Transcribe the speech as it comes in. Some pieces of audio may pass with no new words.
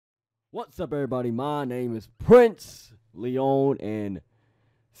What's up, everybody? My name is Prince Leone, and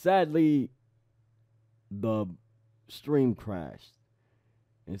sadly, the stream crashed.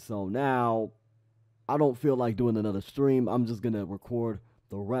 And so now, I don't feel like doing another stream. I'm just going to record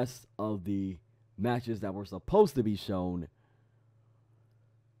the rest of the matches that were supposed to be shown.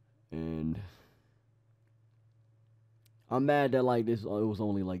 And I'm mad that like this, it was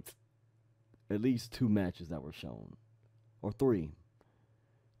only like at least 2 matches that were shown. Or 3.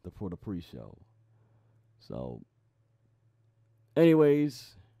 For the pre-show. So,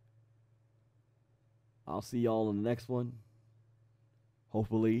 anyways, I'll see y'all in the next one.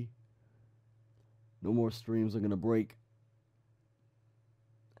 Hopefully, no more streams are gonna break,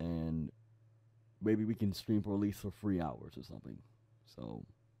 and maybe we can stream for at least 3 hours or something. So,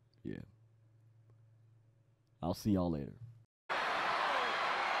 yeah, I'll see y'all later.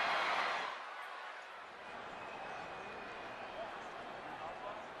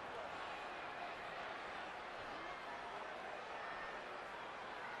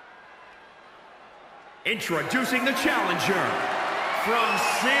 Introducing the challenger from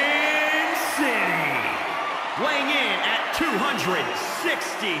Sin City, weighing in at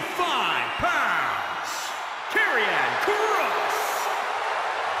 265 pounds, Karrion Kross.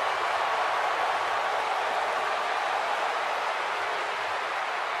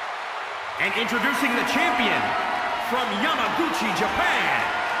 And introducing the champion from Yamaguchi, Japan,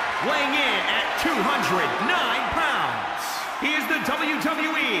 weighing in at 209 pounds. He is the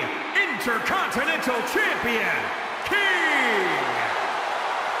WWE Intercontinental Champion, King.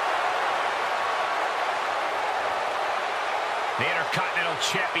 The Intercontinental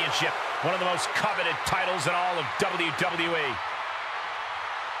Championship, one of the most coveted titles in all of WWE.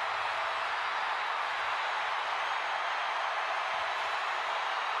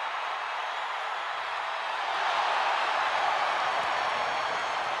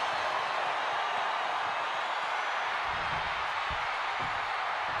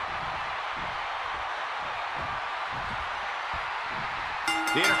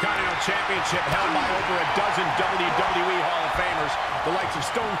 The Intercontinental Championship held by over a dozen WWE Hall of Famers, the likes of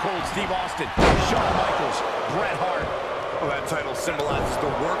Stone Cold Steve Austin, Shawn Michaels, Bret Hart. Well, that title symbolizes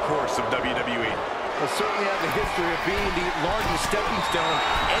the workhorse of WWE. It certainly has a history of being the largest stepping stone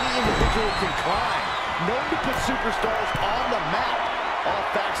any individual can climb. Known to put superstars on the map, all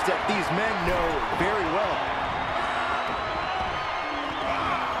facts that these men know very well.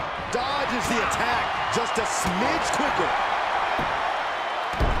 Dodges the attack just a smidge quicker.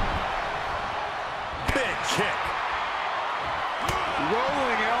 Kick.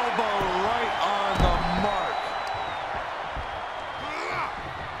 Rolling elbow right on the mark.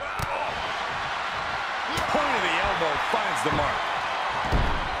 Point of the elbow finds the mark.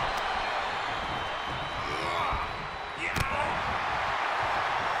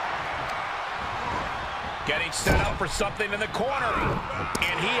 Getting set up for something in the corner.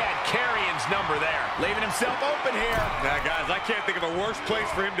 And he had Karrion's number there, leaving himself open here. Now, guys, I can't think of a worse place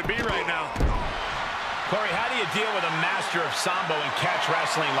for him to be right now. Corey, how do you deal with a master of Sambo and catch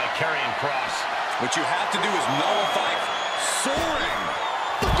wrestling like Karrion Kross? What you have to do is nullify soaring.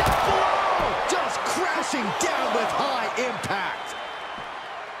 Look out below! Just crashing down with high impact.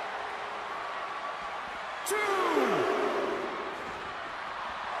 2,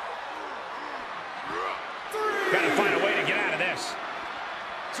 3. Got to find a way to get out of this.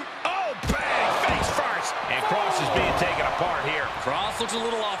 Oh, bang! Face first. And Kross is being taken apart here. Kross looks a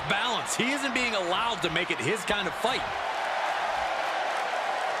little off balance. He isn't being allowed to make it his kind of fight.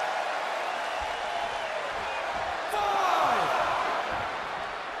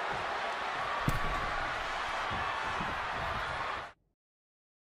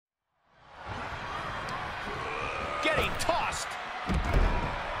 Getting tossed.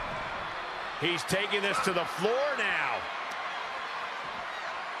 He's taking this to the floor now.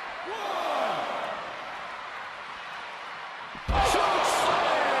 1.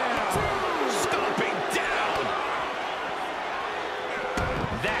 Stomping down.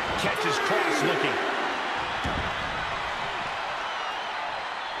 That catches Kross looking.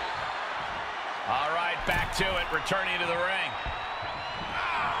 All right, back to it, returning to the ring.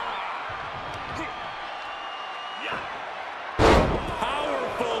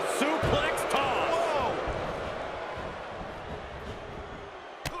 Powerful suplex toss.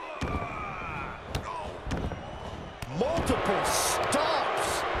 Multiple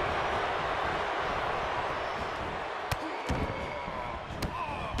stops.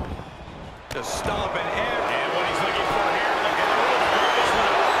 Just stomping every. And what he's looking for here, look at this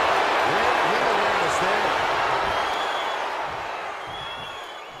one. Great ring awareness there.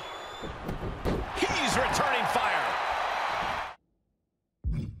 He's returning fire.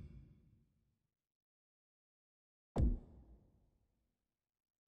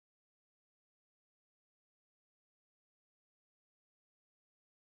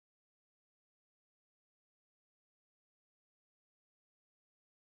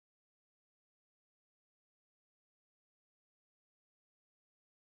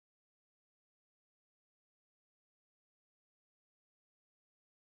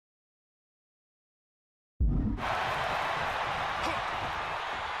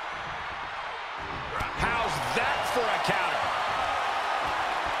 for a counter.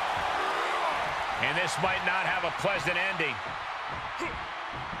 And this might not have a pleasant ending.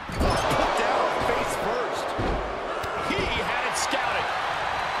 Put down face first. He had it scouted.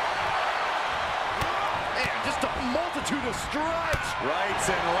 And just a multitude of strikes. Rights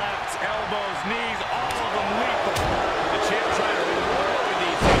and lefts, elbows, knees, all of them lethal. The champ trying to roll with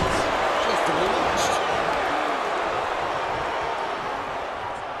these hits. Just launched.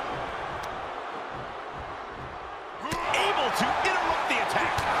 Able to interrupt the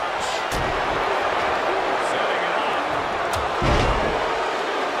attack. Setting it up.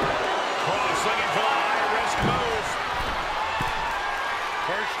 Cross looking for the high-risk move.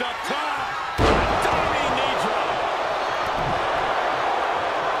 Perched up top. Diving knee drop.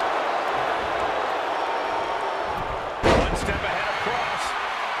 One step ahead of Cross.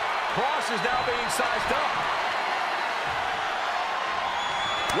 Cross is now being sized up.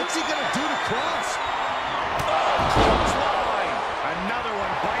 What's he gonna do to Cross? Close line. Another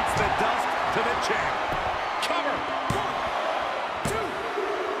one bites the dust to the champ. Cover. 1, 2.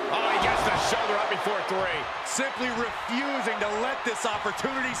 Oh, he gets the shoulder up before 3. Simply refusing to let this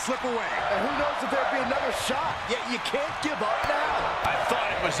opportunity slip away. And who knows if there'd be another shot? Yet you can't give up now. I thought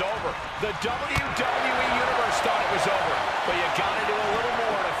it was over. The WWE Universe thought it was over. But you gotta do a little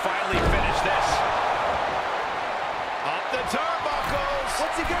more to finally finish this. Up the turnbuckles.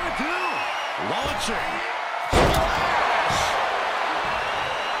 What's he gonna do? Launching. Splash.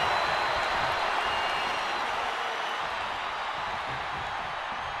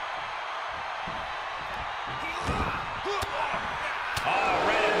 Oh,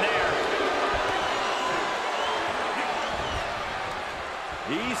 right in there.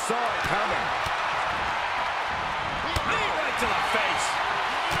 He saw it coming. Knee right to the face.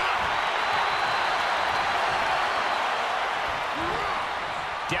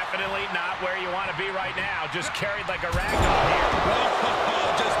 Definitely not where you want to be right now. Just carried like a rag doll here.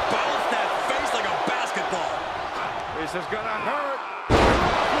 Just bounce that face like a basketball. This is gonna hurt.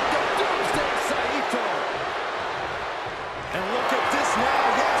 With the doomsday Saito. And look at this now.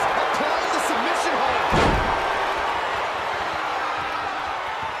 Yes, applying the submission hold.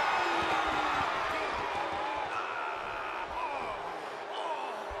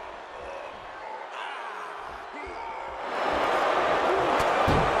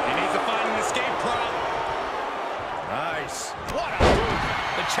 He needs to find an escape prop. Nice. What a move.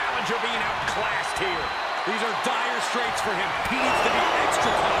 The challenger being outclassed here. These are dire straits for him. He needs to be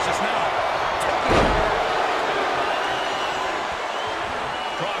extra cautious now.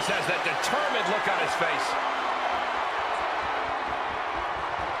 Cross has that determined look on his face.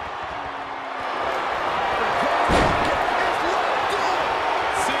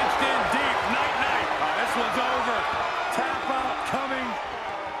 Cinched in deep. Night-night. This one's over. Tap out coming.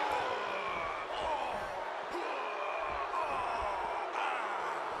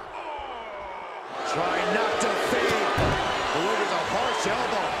 Trying not to fade. Delivers a harsh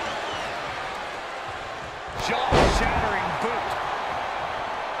elbow. Jaw-shattering boot.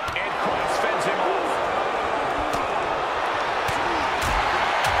 And Cross fends him off.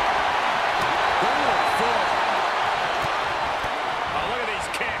 Oh, look at these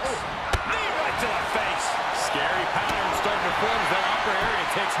kicks. Knee right to the face. Scary pattern starting to form as that upper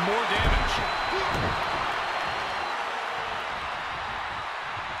area takes more damage.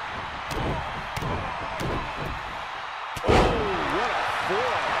 What a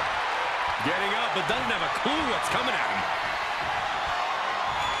forearm. Getting up, but doesn't have a clue what's coming at him.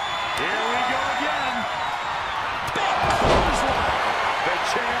 Here we go again. Big clothesline. The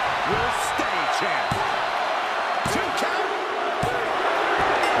champ will stay champ. 2 count.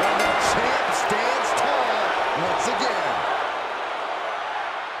 And the champ stands tall once again.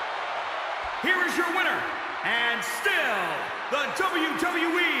 Here is your winner, and still the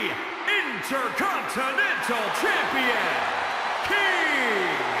WWE Intercontinental Champion, King.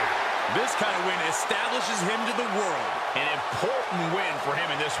 This kind of win establishes him to the world. An important win for him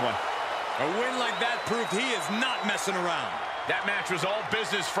in this one. A win like that proved he is not messing around. That match was all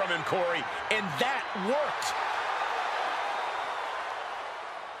business from him, Corey, and that worked.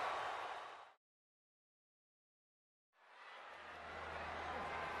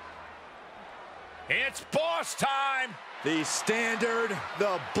 It's boss time. The standard,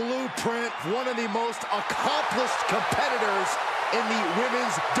 the blueprint, one of the most accomplished competitors in the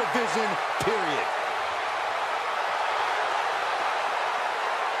women's division, period.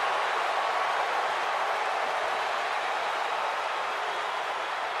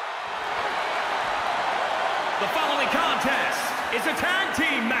 The following contest is a tag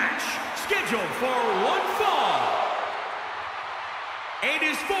team match scheduled for one fall. it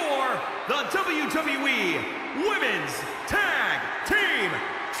is for the WWE Women's Tag Team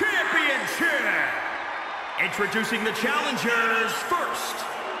Championship. Introducing the challengers first,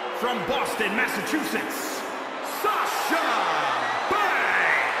 from Boston, Massachusetts, Sasha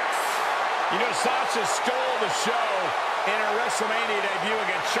Banks. You know, Sasha stole the show in her WrestleMania debut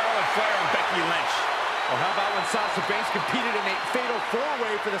against Charlotte Flair and Becky Lynch. Well, how about when Sasha Banks competed in a fatal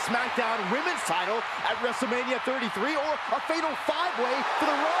four-way for the SmackDown Women's title at WrestleMania 33, or a fatal five-way for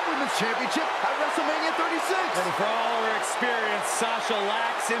the Raw Women's Championship at WrestleMania 36? And for all her experience, Sasha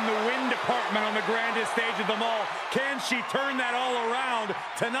lacks in the win department on the grandest stage of them all. Can she turn that all around?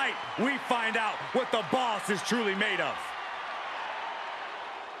 Tonight, we find out what the boss is truly made of.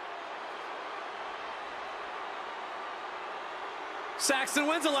 Saxton,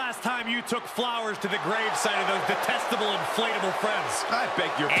 when's the last time you took flowers to the gravesite of those detestable inflatable friends? I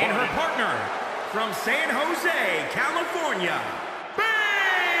beg your And pardon. her partner, from San Jose, California,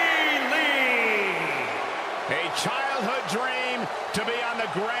 Bayley. A childhood dream to be on the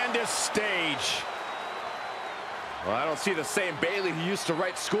grandest stage. Well, I don't see the same Bayley who used to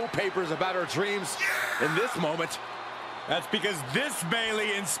write school papers about her dreams in this moment. That's because this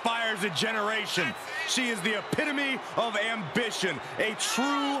Bayley inspires a generation. She is the epitome of ambition, a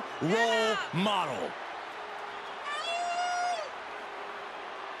true role model.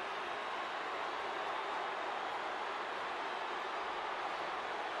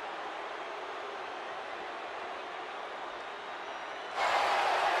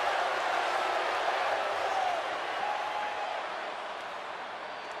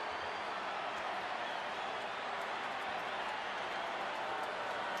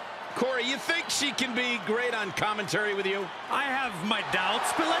 Corey, you think she can be great on commentary with you? I have my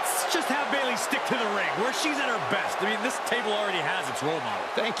doubts, but let's just have Bayley stick to the ring, where she's at her best. I mean, this table already has its role model.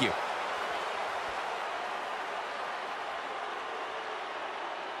 Thank you.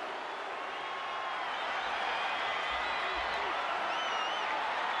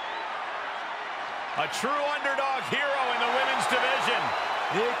 A true underdog hero in the women's division.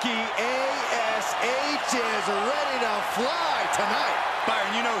 Nikki A.S.H. is ready to fly tonight.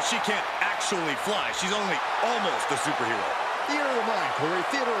 Byron, you know she can't actually fly. She's only almost a superhero. Theater of the mind, Corey.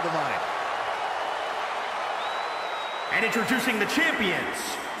 Theater of the mind. And introducing the champions,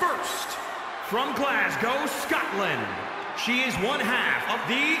 first, from Glasgow, Scotland, she is one half of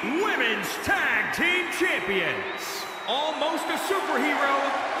the Women's Tag Team Champions, almost a superhero,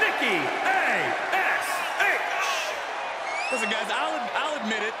 Nikki A.S.H. Listen, guys, I'll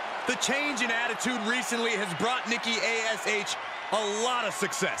admit it. The change in attitude recently has brought Nikki A.S.H. a lot of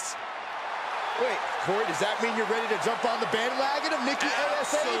success. Wait, Corey, does that mean you're ready to jump on the bandwagon of Nikki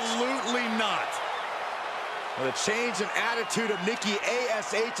A.S.H.? Absolutely not. Well, the change in attitude of Nikki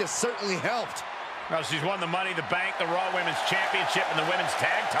A.S.H. has certainly helped. Well, she's won the Money in the Bank, the Raw Women's Championship, and the Women's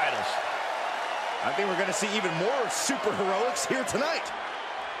Tag titles. I think we're going to see even more super heroics here tonight.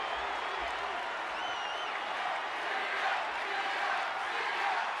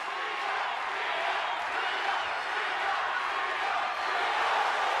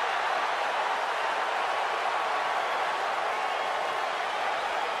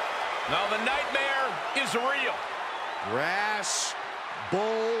 Now the nightmare is real. Rash,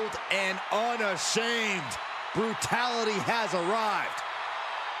 bold, and unashamed. Brutality has arrived.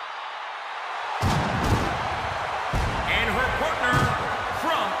 And her partner,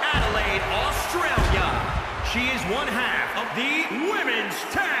 from Adelaide, Australia, she is one half of the Women's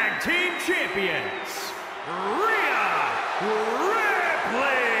Tag Team Champions, Rhea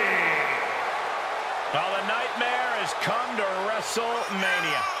Ripley. Well, the nightmare has come to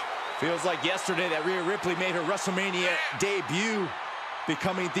WrestleMania. Feels like yesterday that Rhea Ripley made her WrestleMania debut,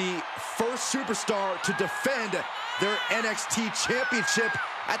 becoming the first superstar to defend their NXT Championship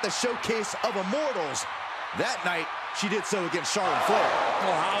at the Showcase of Immortals. That night, she did so against Charlotte Flair.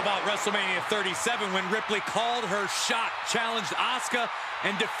 Well, how about WrestleMania 37 when Ripley called her shot, challenged Asuka,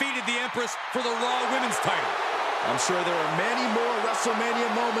 and defeated the Empress for the Raw Women's title? I'm sure there are many more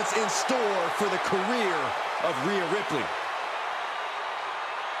WrestleMania moments in store for the career of Rhea Ripley.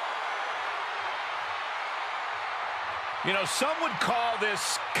 You know, some would call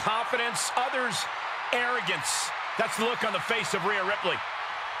this confidence, others arrogance. That's the look on the face of Rhea Ripley.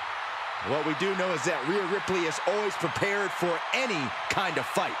 What we do know is that Rhea Ripley is always prepared for any kind of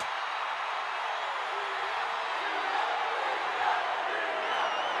fight.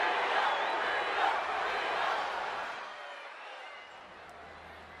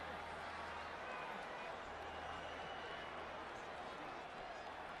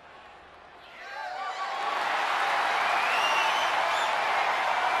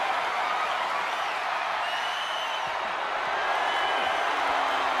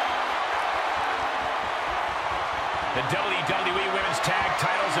 The WWE Women's Tag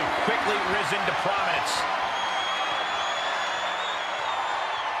titles have quickly risen to prominence.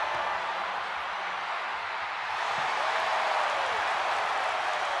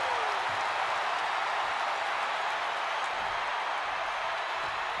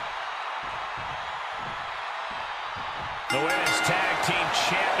 The Women's Tag Team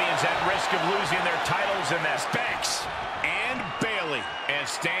Champions at risk of losing their titles in this. Banks and Bayley. And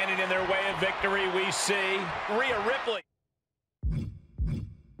standing in their way of victory, we see Rhea Ripley.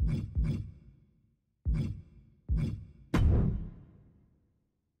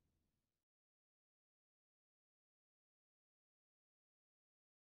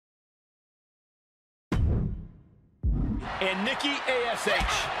 And Nikki A.S.H.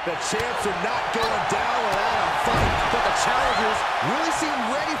 The champs are not going down without a fight, but the challengers really seem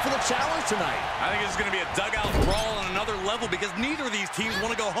ready for the challenge tonight. I think this is going to be a dugout brawl on another level because neither of these teams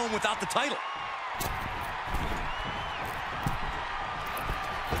want to go home without the title. Oh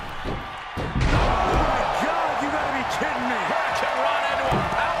my God, you gotta be kidding me. Hurricane Run into a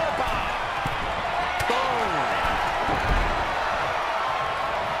powerbomb. Boom.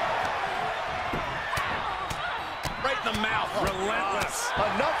 Right in the mouth. Relentless.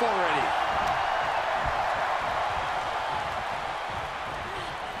 Enough already.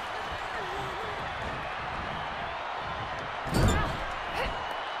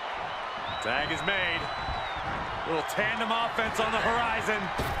 Tag is made. Little tandem offense on the horizon.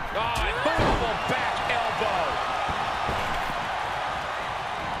 Oh, and boom, back elbow.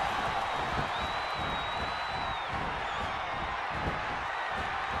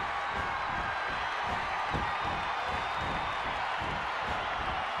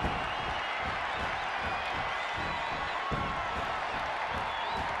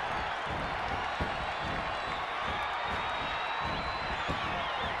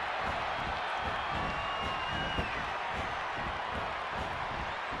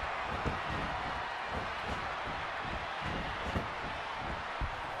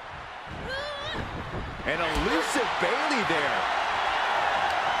 An elusive Bayley there.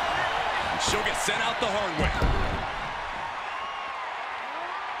 She'll get sent out the hard way.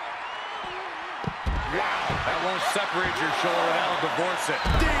 Wow, that won't separate your shoulder. That'll divorce it.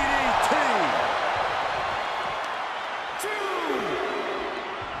 DDT.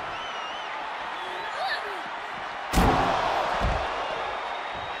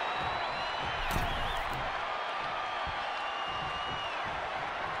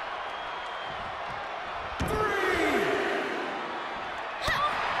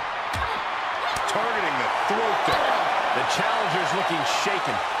 Targeting the throat there. The challenger's looking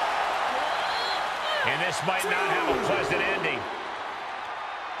shaken. And this might not have a pleasant ending.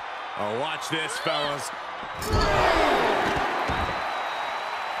 Oh, watch this, fellas.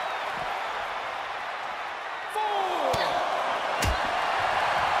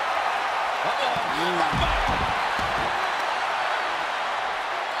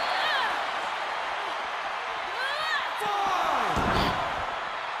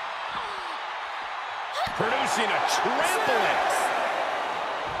 Producing a trampling.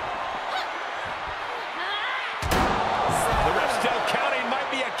 The ref still counting. Might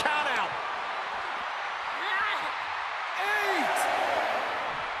be a count out.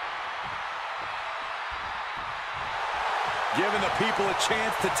 8. Giving the people a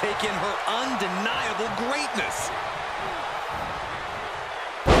chance to take in her undeniable greatness.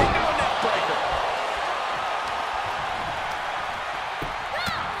 No neck breaker.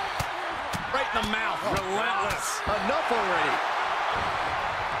 Right in the mouth. Relentless. Enough already.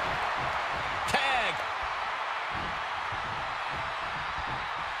 Tag.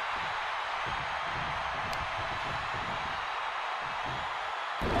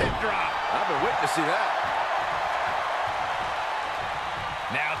 Hip drop. I've been witnessing that.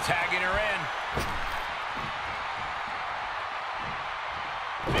 Now tagging her in.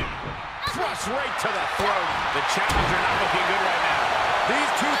 Thrust right to the throat. The challenger not looking good right now.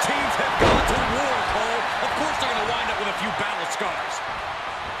 These two teams have gone to war, Cole. Of course they're going to wind up with a few battle scars.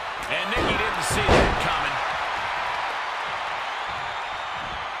 And Nikki didn't see that coming.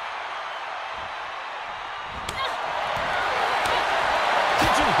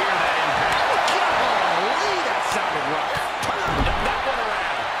 Did you hear that impact? Golly, that sounded rough. Turned that one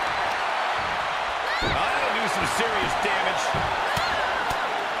around. Oh, that'll do some serious damage.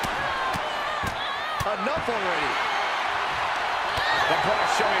 Enough already. The boss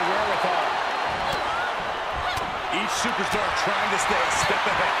showing wherewithal. Each superstar trying to stay a step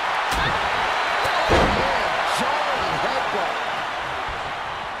ahead. Man, jarring headbutt.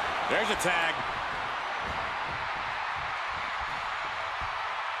 There's a tag.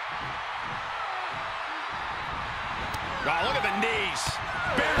 Oh, look at the knees.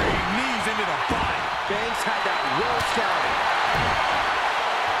 Burying knees into the body. Banks had that well scouted.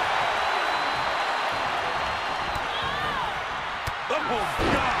 Oh,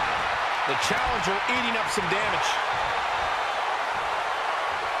 God. The challenger eating up some damage.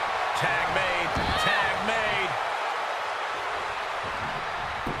 Tag made. Tag made.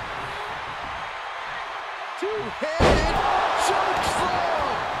 Two-handed choke slam.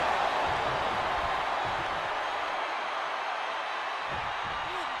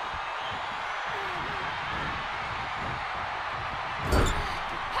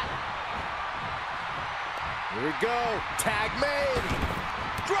 Here we go. Tag made.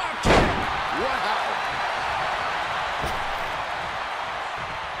 Drop kick. Wow.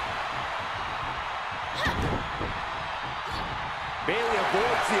 Bayley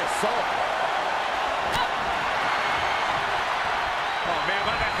avoids the assault. Oh, man,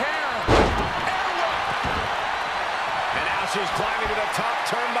 by the hair. And now she's climbing to the top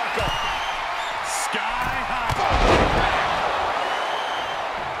turnbuckle. Sky high.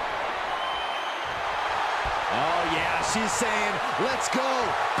 Oh, yeah, she's saying, let's go,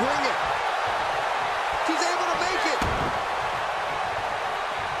 bring it. She's able to make it.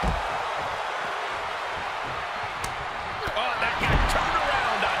 Oh, that got turned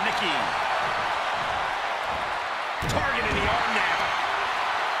around on Nikki. Targeting the arm now.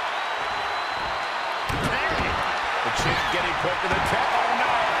 The champ getting put to the tap. Oh,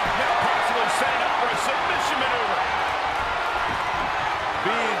 no. Now possibly setting up for a submission maneuver.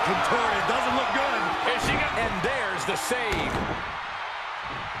 Being contorted doesn't look good. And there's the save.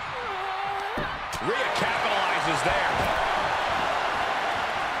 Rhea capitalizes there.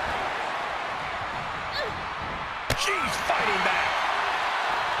 She's fighting back.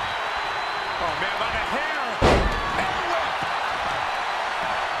 Oh, man, by the hair. And whip.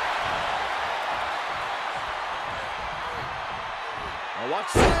 Oh,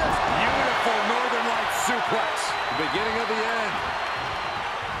 watch this. Beautiful Northern Lights suplex. The beginning of the end.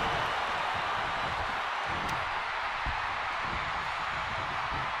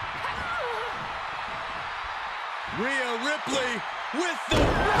 Rhea Ripley with the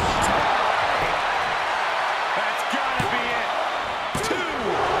That's gotta be it. 2.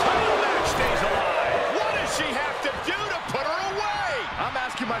 Title match stays alive. What does she have to do to put her away? I'm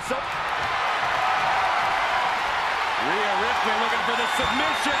asking myself. Rhea Ripley looking for the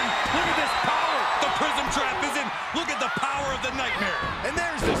submission. Look at this power. The prism trap is in. Look at the power of the nightmare. And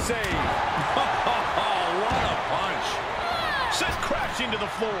there's the save. Oh, what a punch. Sent crashing to the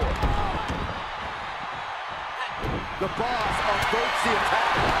floor. The boss averts the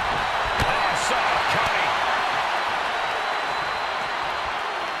attack. Oh, saw it coming.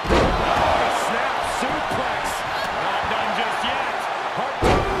 Snap suplex. Not done just yet. Part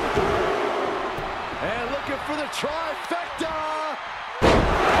 2. And looking for the trifecta.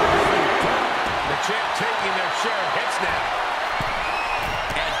 The champ taking their share of hits now.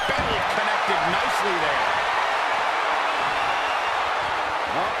 And Bayley connected nicely there.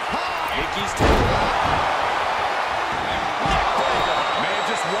 Up high. Nikki's taken off. May have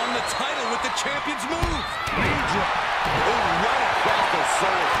just won the title with the champion's move. Major. Oh, right across the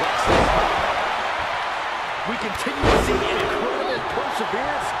solar plexus. We continue to see incredible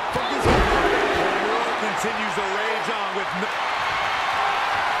perseverance from these competitors. The war continues to rage on with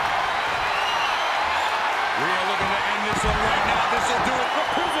Rhea looking to end this one right now. This will do it. The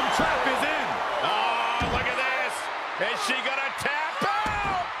prism trap is in. Oh, look at this. Is she gonna tap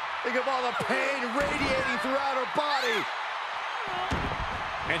out? Think of all the pain radiating throughout her body.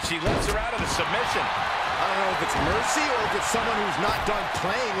 And she lets her out of the submission. I don't know if it's mercy or if it's someone who's not done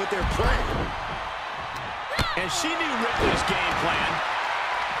playing with their prey. And she knew Ripley's game plan.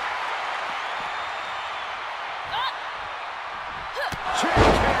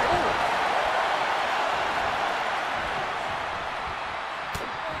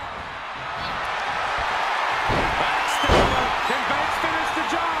 Can Banks finish the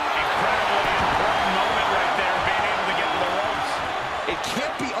job? Incredible, important moment right there, being able to get to the ropes. It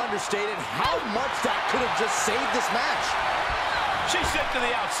can't be understated how much that could have just saved this match. She's sent to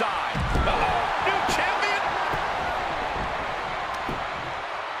the outside. Uh-oh, new champion.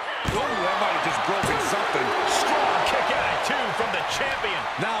 Oh, that might have just broken something. Strong kick out at 2 from the champion.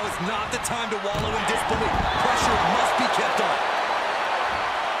 Now is not the time to wallow in disbelief. Pressure must be kept on.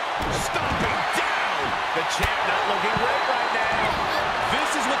 Stomping down. The champ not looking great right now.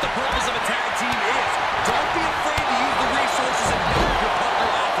 This is what the purpose of a tag team is. Don't be afraid to use the resources and help your partner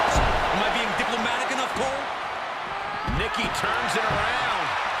offers. Am I being diplomatic enough, Cole? Nikki turns it around.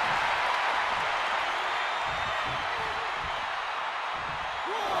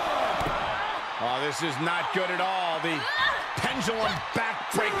 Oh, this is not good at all. The pendulum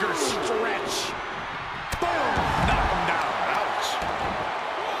backbreaker stretch. Boom! Knock him down. Ouch.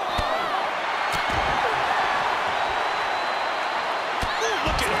 Ooh,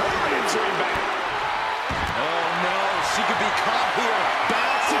 look at her answering back. Oh, no. She could be caught here.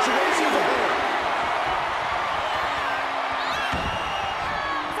 Bad situation for her.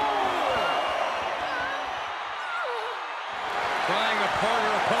 Trying apart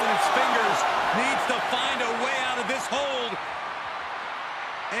her opponent's fingers. Needs to find a way out of this hold.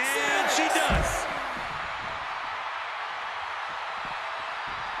 And she does.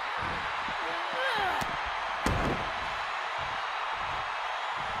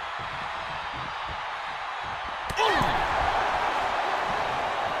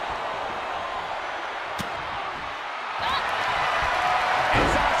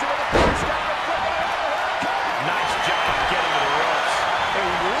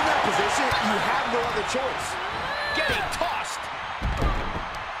 You have no other choice. Getting tossed.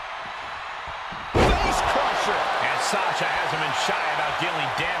 Face crusher. And Sasha hasn't been shy about dealing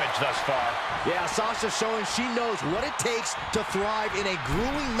damage thus far. Yeah, Sasha's showing she knows what it takes to thrive in a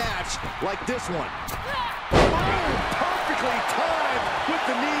grueling match like this one. Perfectly timed with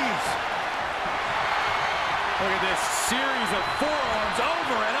the knees. Look at this series of forearms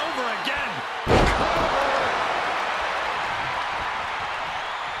over and over again.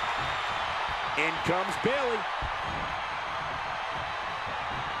 In comes Bayley.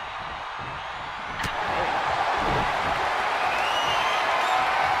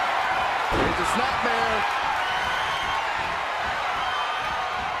 Here's a snapmare.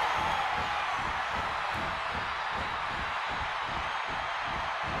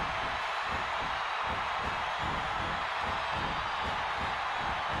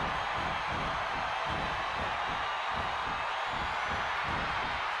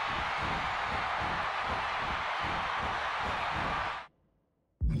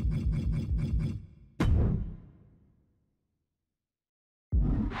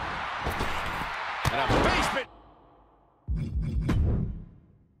 And a basement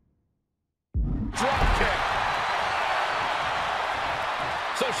drop kick.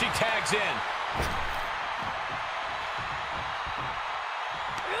 So she tags in.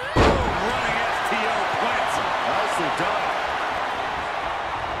 Running STO plants. Nicely done.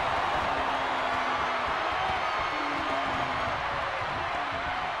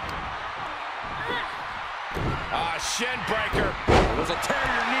 Shin breaker. Was a tear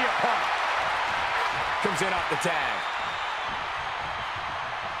your knee apart. Comes in off the tag.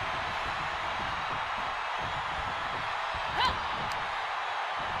 Oh,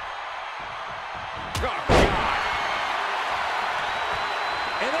 God.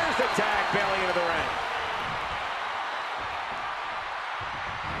 And there's the tag, Bayley into the ring.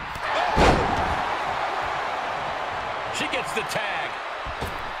 Oh. She gets the tag.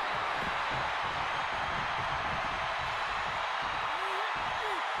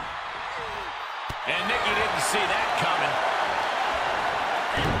 And Nikki didn't see that coming.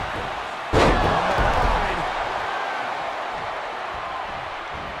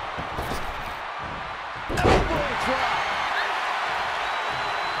 Elbow drop.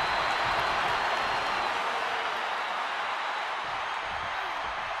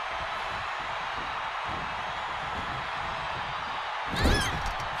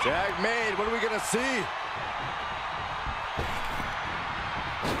 Tag made. What are we going to see?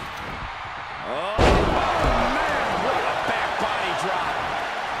 Oh, man, what a back body drop.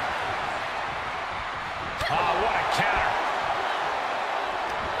 Oh, what a counter.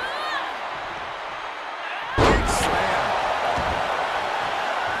 Big slam.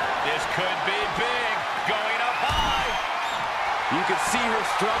 This could be big. Going up high. You can see her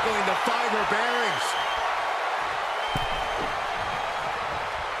struggling to find her bearings.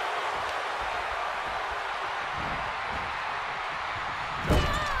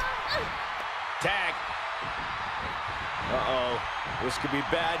 Tag. Uh-oh. This could be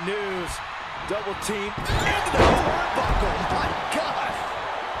bad news. Double team into the turnbuckle. My God.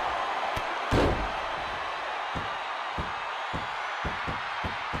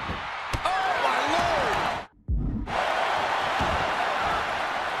 Oh, my Lord.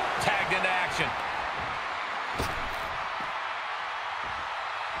 Tagged into action.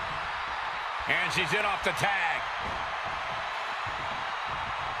 And she's in off the tag.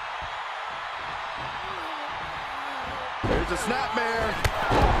 There's a snapmare.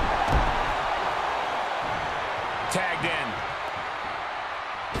 Tagged in.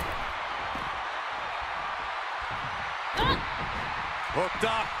 Hooked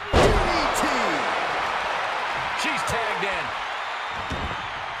up. DDT. She's tagged in.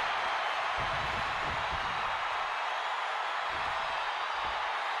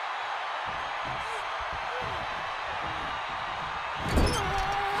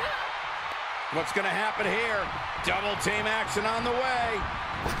 what's going to happen here. Double team action on the way.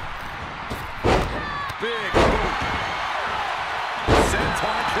 Big boot.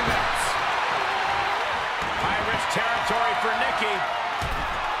 Senton connects. High-risk territory for Nikki.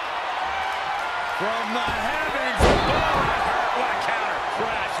 From the heavens. Oh, that hurt. What a counter.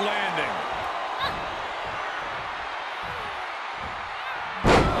 Crash landing.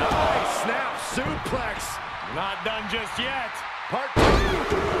 Nice snap suplex. Not done just yet. Part 2.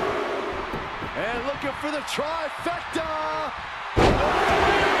 And looking for the trifecta. Oh,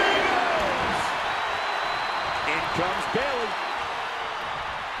 there he goes. In comes Bayley.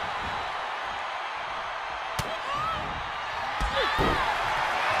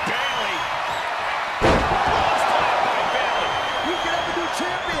 Bayley. Lost by Bayley. You can have a new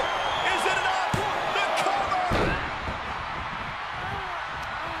champion. Is it enough? The cover.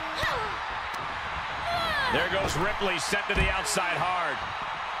 There goes Ripley, sent to the outside hard.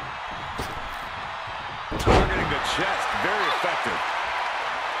 Targeting the chest. Very effective.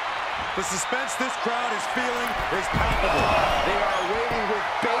 The suspense this crowd is feeling is palpable. They are waiting with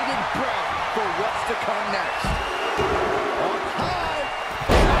bated breath for what's to come next. On high.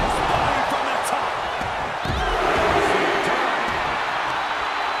 Body from the top.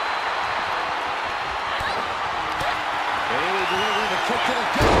 Bayley delivering the kick to the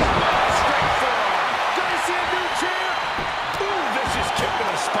gut. Straight forearm. Gonna see a new champ. Ooh, vicious kick to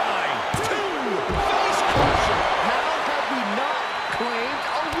the spine. 2. Face crusher. How have we not claimed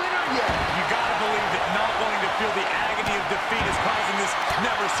a winner yet? You gotta believe that not wanting to feel the agony of defeat is causing this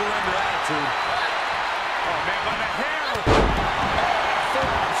never surrender attitude. Oh, man, by the hair.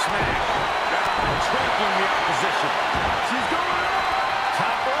 Forearm smash. Trampling the opposition. She's going up.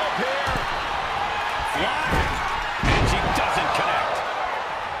 Top rope here. Flying. And she doesn't connect.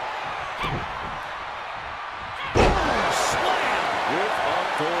 Slam with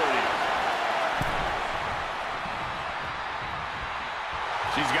authority.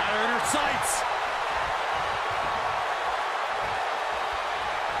 She's got her in her sights.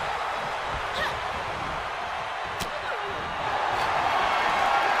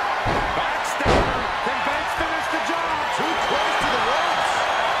 Backstabber. Can Banks finish the job? Too close to the ropes.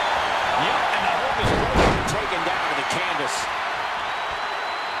 Yep, and the hope is broken, taken down to the canvas.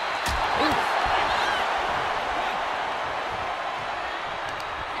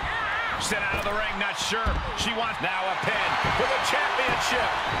 Sent out of the ring, not sure. She wants now a pin for the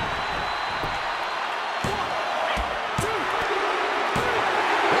championship.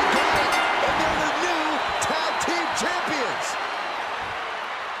 And they're the new tag team champions.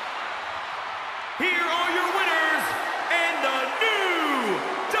 Here are your winners and the new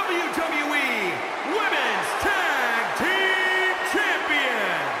WWE Women's Tag Team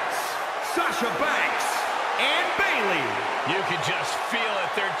Champions, Sasha Banks and Bayley. You can just feel it.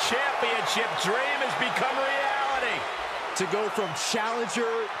 Their championship dream has become reality. To go from challenger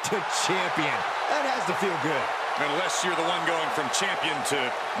to champion. That has to feel good. Unless you're the one going from champion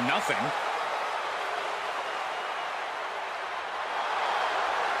to nothing.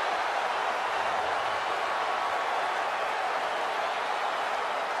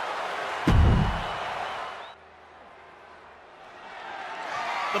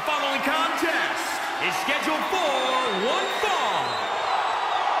 The following contest is scheduled for one fall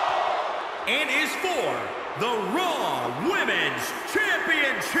and is for the Raw Women's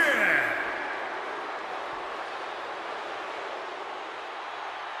Championship.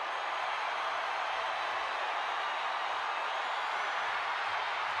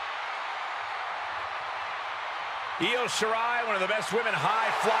 Io Shirai, one of the best women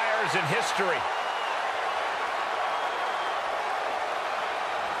high flyers in history.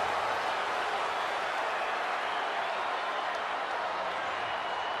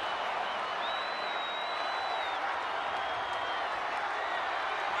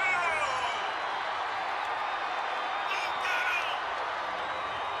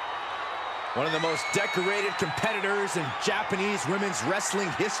 One of the most decorated competitors in Japanese women's wrestling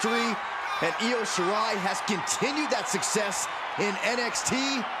history. And Io Shirai has continued that success in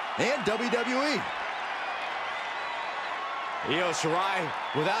NXT and WWE. Io Shirai,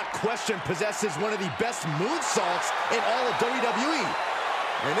 without question, possesses one of the best moonsaults in all of WWE.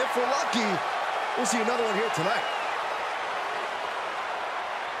 And if we're lucky, we'll see another one here tonight.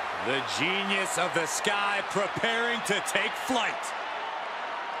 The genius of the sky preparing to take flight.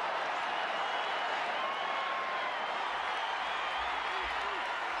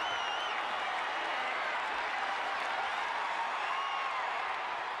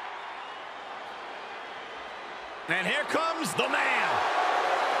 And here comes the man.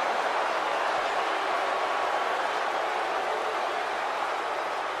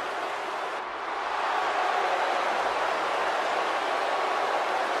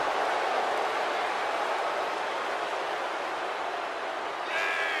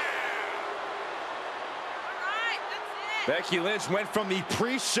 Becky Lynch went from the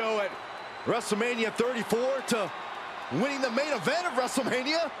pre-show at WrestleMania 34 to winning the main event of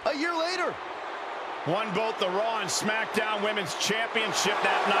WrestleMania a year later. Won both the Raw and SmackDown Women's Championship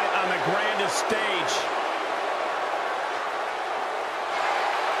that night on the grandest stage.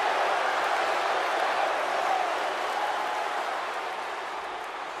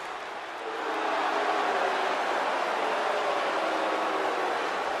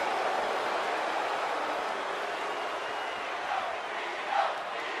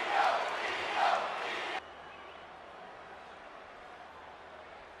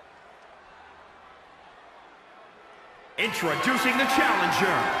 Introducing the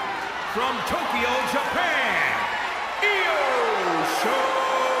challenger from Tokyo, Japan, Io Shirai.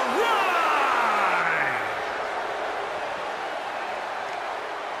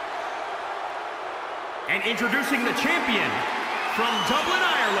 And introducing the champion from Dublin,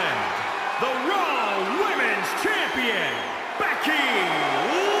 Ireland, the Raw Women's Champion, Becky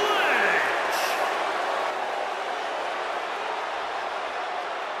Lynch.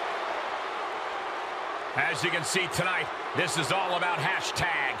 As you can see tonight, this is all about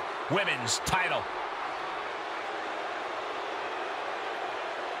hashtag women's title.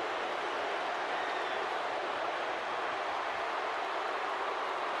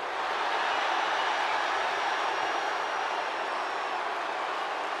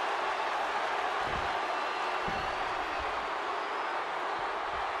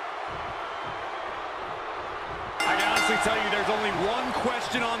 Tell you there's only one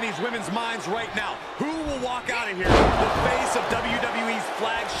question on these women's minds right now. Who will walk out of here the face of WWE's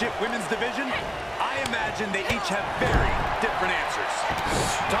flagship women's division? I imagine they each have very different answers.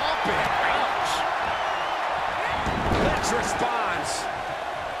 Stomping. Ouch. Lynch responds.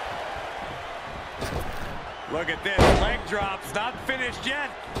 Look at this. Leg drops. Not finished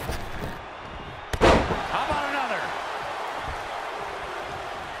yet. How about another?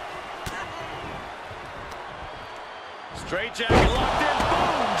 Straight jacket locked in.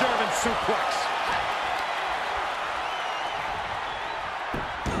 Boom! German suplex.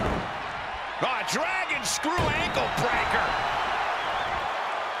 Oh, dragon screw ankle breaker.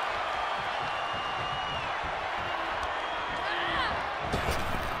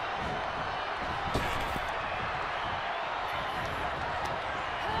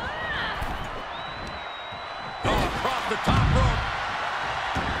 Oh, across the top rope.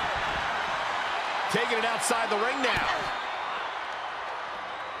 Taking it outside the ring now.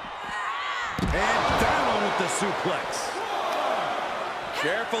 And down with the suplex.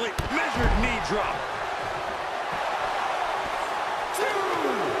 Carefully measured knee drop.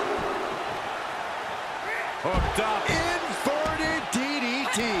 Hooked up. Inverted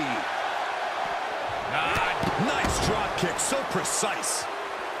DDT. Nice drop kick, so precise.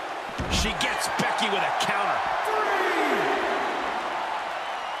 She gets Becky with a counter.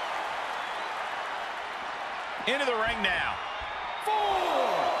 Into the ring now. 4.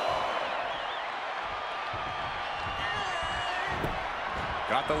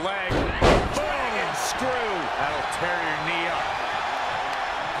 Got the leg. Dragon screw. That'll tear your knee up.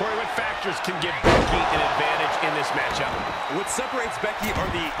 Corey, what factors can give Becky an advantage in this matchup? What separates Becky are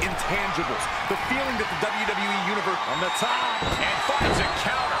the intangibles. The feeling that the WWE Universe on the top. And finds a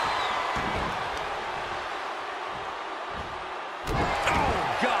counter. Oh,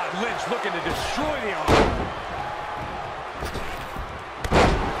 God, Lynch looking to destroy the arm.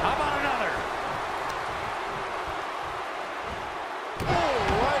 How about another? Oh,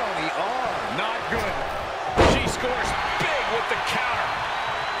 right on the arm. Not good. She scores big with the counter.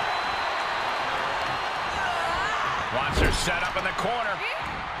 Wants her set up in the corner.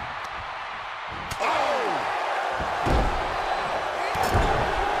 Oh!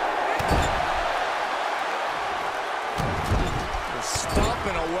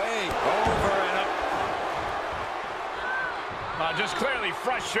 Stomping away. Over and up. Just clearly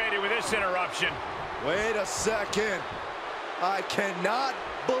frustrated with this interruption. Wait a second. I cannot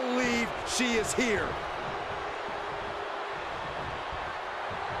believe she is here.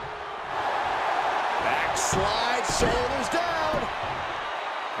 Backslide, shoulders down.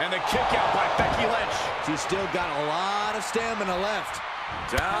 And the kick out by Becky Lynch. She's still got a lot of stamina left.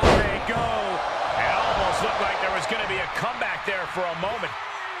 Down they go. It almost looked like there was going to be a comeback there for a moment.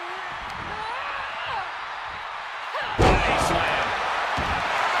 Body slam.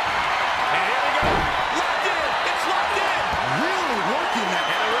 And here we go. Locked in. It's locked in. Really working that.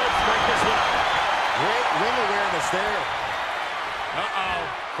 And the ropes break this one up. Great ring awareness there. Uh-oh.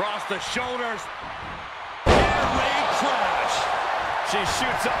 Cross the shoulders. Air raid crash. She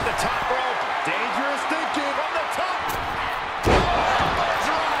shoots up the top rope. Dangerous thinking. From the top.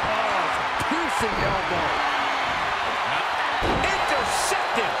 Piercing elbow.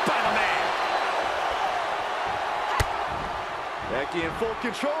 Becky in full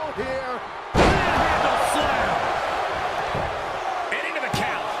control here. Handle slam. And into the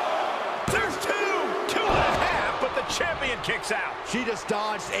count. There's 2.5, but the champion kicks out. She just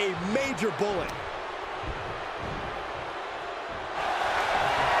dodged a major bullet.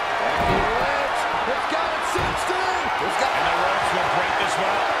 It's got it cinched in. And the ropes will break this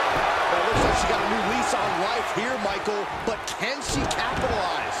one up. Well, it looks like she got a new lease on life here, Michael, but can she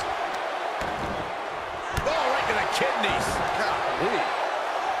capitalize? Oh, right to the kidneys. Golly.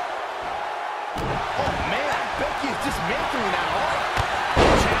 Oh, man, Becky is dismantling that arm.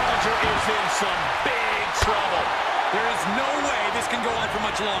 The challenger is in some big trouble. There is no way this can go on for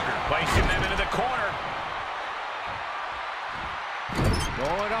much longer. Placing them into the corner.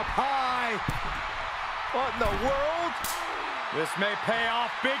 Going up high. What in the world? This may pay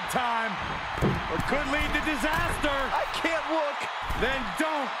off big time, or could lead to disaster. I can't look. Then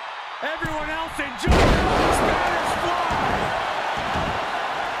don't. Everyone else enjoy it. Spanish fly.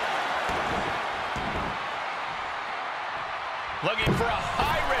 Looking for a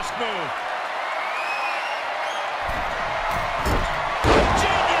high-risk move. The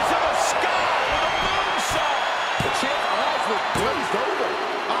genius of the sky with a moonsault. The champ's eyes look glazed over.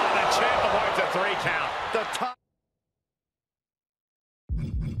 Oh, the champ avoids a 3 count. The top.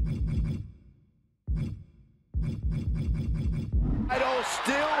 Title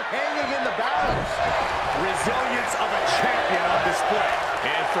still hanging in the balance. Resilience of a champion on display.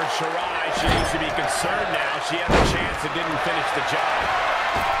 And for Shirai, she needs to be concerned now. She had a chance and didn't finish the job.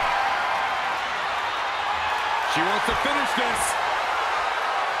 She wants to finish this.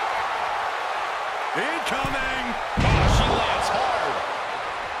 Incoming. Oh, she lands hard.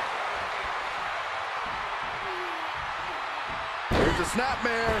 Here's a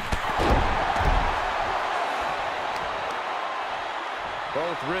snapmare.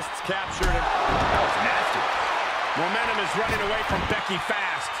 Both wrists captured. That was nasty. Momentum is running away from Becky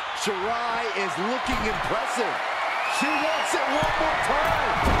fast. Shirai is looking impressive. She wants it one more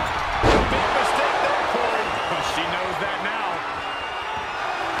time. Big mistake there, Corey. Well, she knows that now.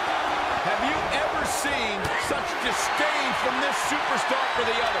 Have you ever seen such disdain from this superstar for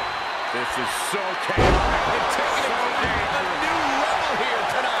the other? This is so chaotic. And taking it to a new level here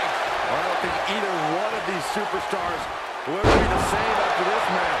tonight. I don't think either one of these superstars will ever be the same after this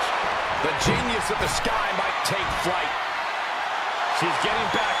match. The genius of the sky might take flight. She's getting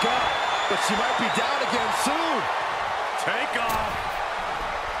back up. But she might be down again soon. Take off.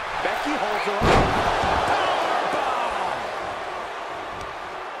 Becky holds her up.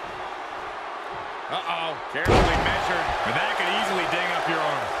 Uh-oh. Carefully measured. And that could easily ding up your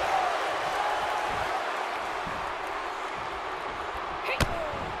arm.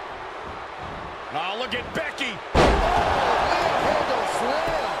 Oh, look at Becky. Handle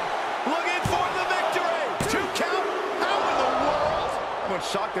slam. Looking for the victory. 2 count. How in the world? I'm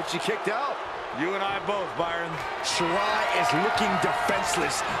shocked that she kicked out. You and I both, Byron. Shirai is looking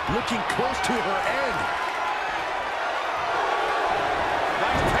defenseless, looking close to her end.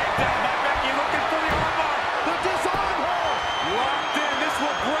 Nice takedown by Becky, looking for the armbar. The disarm her. Locked in. This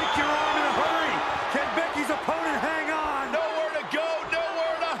will break your arm in a hurry. Can Becky's opponent hang on? Nowhere to go,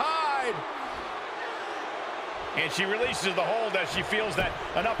 nowhere to hide. And she releases the hold as she feels that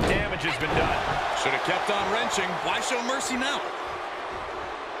enough damage has been done. Should have kept on wrenching. Why show mercy now?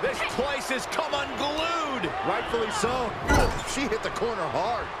 This place has come unglued. Rightfully so. She hit the corner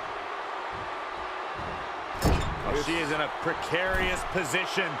hard. Oh, she is in a precarious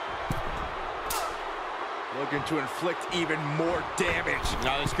position. Looking to inflict even more damage.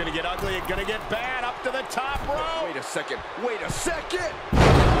 Now it's going to get ugly. It's going to get bad. Up to the top rope. Wait a second. Wait a second.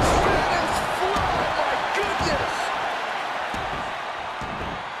 Spanish fly. My goodness.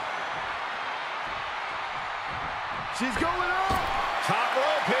 She's going up. Top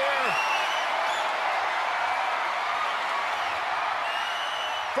rope here.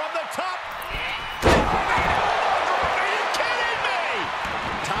 From the top. Are you kidding me?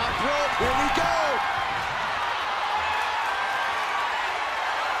 Top rope. Here we go.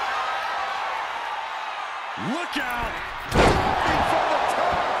 Look out. From the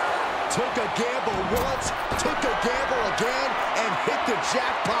top. Took a gamble once, took a gamble again, and hit the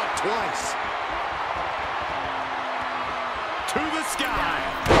jackpot twice. To the sky.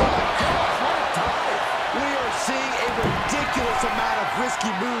 We are seeing a ridiculous amount of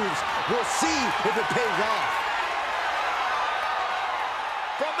risky moves. We'll see if it pays off.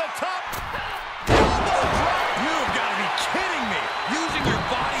 From the top. You've got to be kidding me. Using your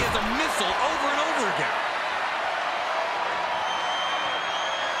body as a missile over and over again.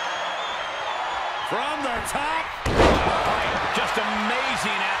 From the top. Just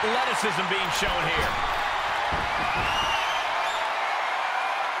amazing athleticism being shown here.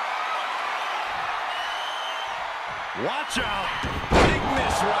 Watch out. Big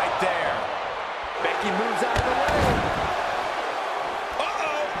miss right there. Becky moves out of the way.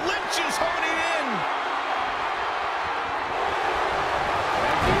 Uh-oh. Lynch is honing in.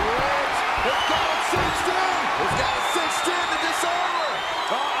 Becky Lynch. It's got it cinched in. It's got it cinched in. The disarmer.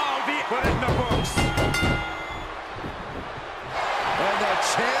 Uh-oh, put it in the books. And the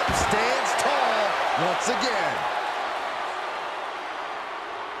champ stands tall once again.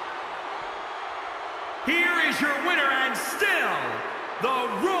 Here is your winner and still the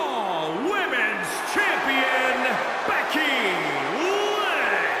Raw Women's Champion, Becky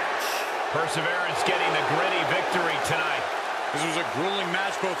Lynch. Perseverance getting the gritty victory tonight. This was a grueling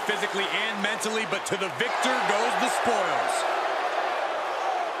match both physically and mentally, but to the victor goes the spoils.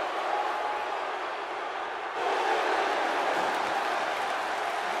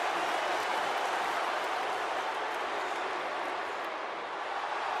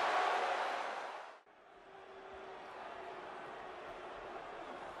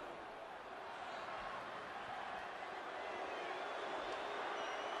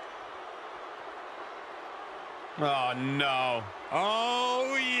 Oh, no.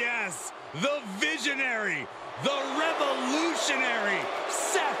 Oh, yes, the visionary, the revolutionary,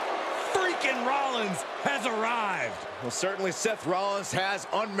 Seth freaking Rollins has arrived. Well, certainly Seth Rollins has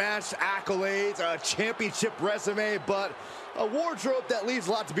unmatched accolades, a championship resume, but a wardrobe that leaves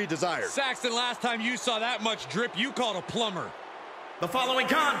a lot to be desired. Saxton, last time you saw that much drip, you called a plumber. The following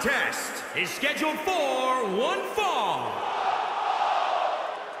contest is scheduled for one fall.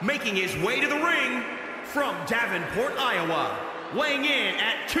 Making his way to the ring from Davenport, Iowa, weighing in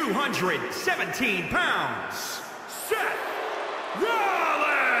at 217 pounds, Seth Rollins!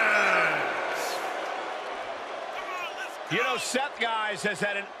 You know, Seth, guys, has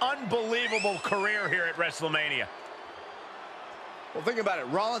had an unbelievable career here at WrestleMania. Well, think about it.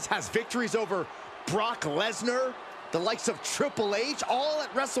 Rollins has victories over Brock Lesnar, the likes of Triple H, all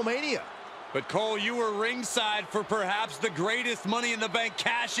at WrestleMania. But Cole, you were ringside for perhaps the greatest Money in the Bank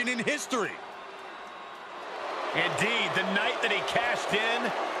cash-in in history. Indeed, the night that he cashed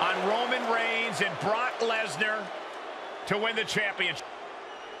in on Roman Reigns and Brock Lesnar to win the championship.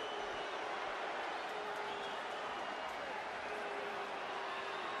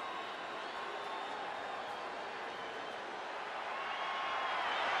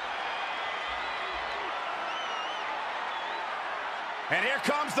 And here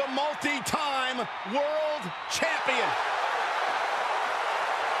comes the multi-time world champion.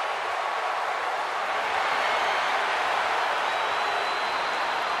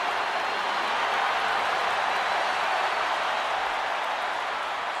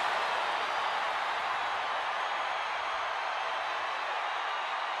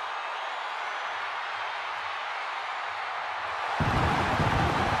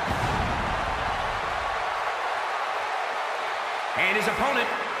 And his opponent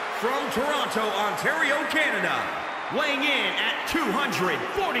from Toronto, Ontario, Canada, weighing in at 249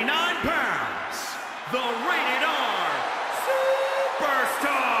 pounds, the Rated R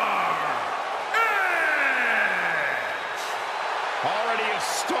Superstar, Edge! Already a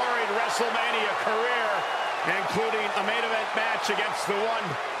storied WrestleMania career, including a main event match against the one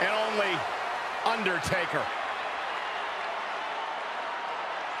and only Undertaker.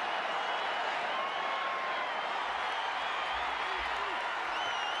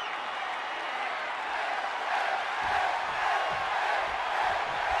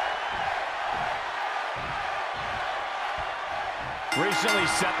 Recently,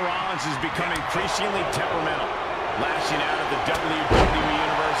 Seth Rollins has become increasingly temperamental, lashing out at the WWE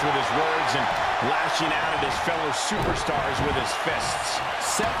Universe with his words and lashing out at his fellow superstars with his fists.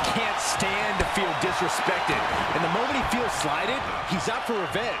 Seth can't stand to feel disrespected, and the moment he feels slighted, he's out for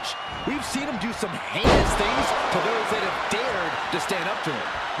revenge. We've seen him do some heinous things to those that have dared to stand up to him.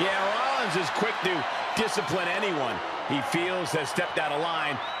 Yeah, Rollins is quick to discipline anyone he feels has stepped out of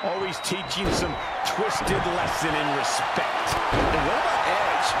line, always teaching some twisted lesson in respect. And what about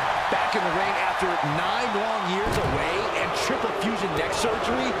Edge? Back in the ring after 9 long years away and triple fusion neck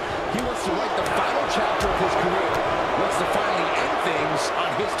surgery, he wants to write the final chapter of his career. Wants to finally end things on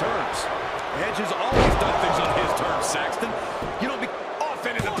his terms. Edge has always done things on his terms, Saxton. You don't be Off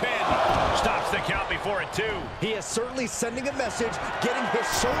into the pin. Stops the count before a 2. He is certainly sending a message, getting his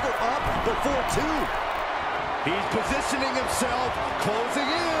shoulder up before 2. He's positioning himself, closing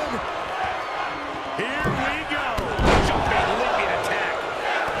in. Here we go. Jumping, leaping attack.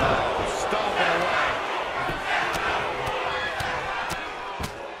 Stomping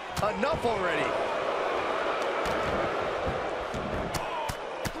away. Enough already.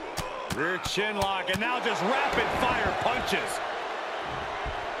 rear chin lock, and now just rapid fire punches.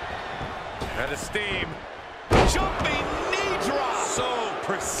 Out of steam. Jumping knee drop. So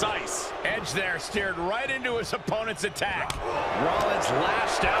precise. Edge there, steered right into his opponent's attack. Rollins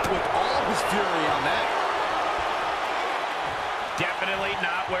lashed out with all his fury on that. Definitely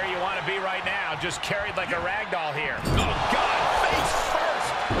not where you want to be right now. Just carried like a ragdoll here. Oh, God, face first.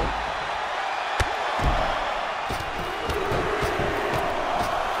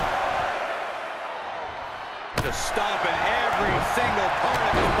 Just stomping every single part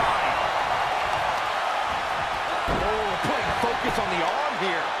of his body. Oh, putting focus on the arm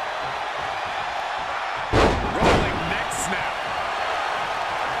here. Rolling neck snap.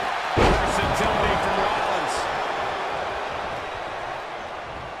 Versatility from Rollins.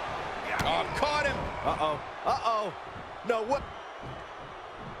 Oh, caught him. Uh-oh. Uh-oh. No, what?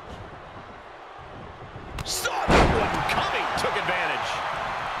 Saw that one coming. Took advantage.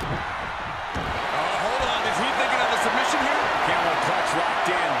 Oh, hold on. Is he thinking of a submission here? Camel clutch locked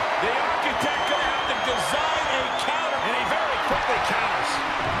in. The architect gonna have to design a counter. And he very quickly counters.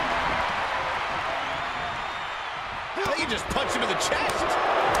 He just punched him in the chest.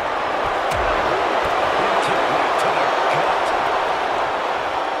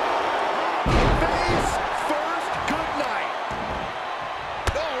 Face first, good night.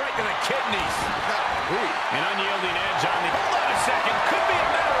 Oh, right to the kidneys. An unyielding edge on the... Hold on a second. Could be a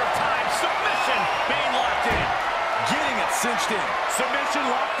matter of time. Submission being locked in. Getting it cinched in. Submission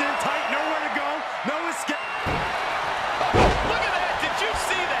locked in tight, nowhere to go, no escape. Look at that. Did you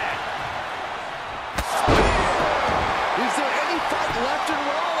see that? Is there any fight left in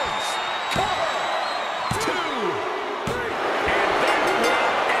Rollins? Cover! 2, 3. And that will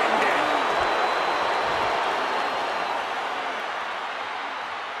end it.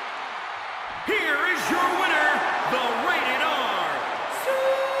 Here is your winner, the Rated R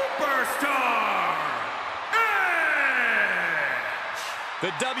Superstar, Edge!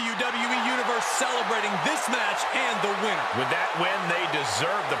 The WWE Universe celebrating this match and the winner. With that win, they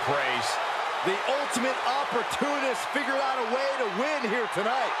deserve the praise. The ultimate opportunist figured out a way to win here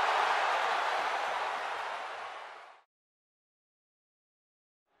tonight.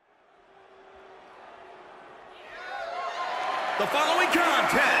 The following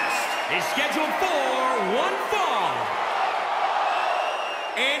contest is scheduled for one fall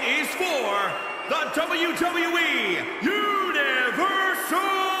and is for the WWE Universal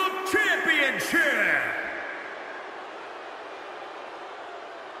Championship.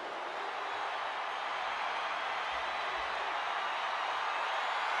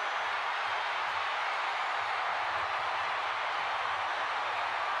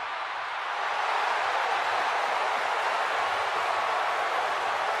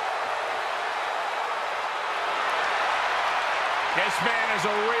 This man is a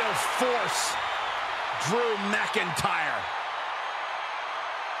real force. Drew McIntyre.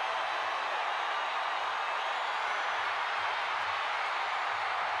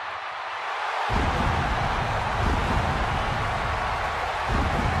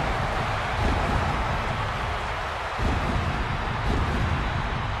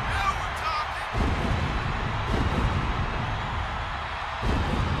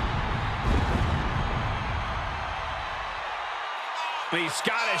 The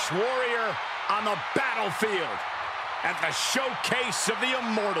Scottish Warrior on the battlefield at the showcase of the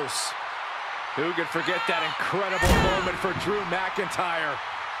Immortals. Who could forget that incredible moment for Drew McIntyre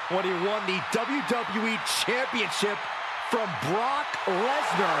when he won the WWE Championship from Brock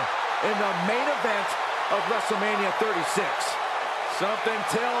Lesnar in the main event of WrestleMania 36. Something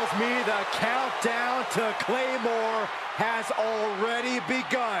tells me the countdown to Claymore has already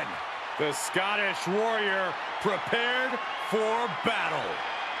begun. The Scottish Warrior prepared for battle.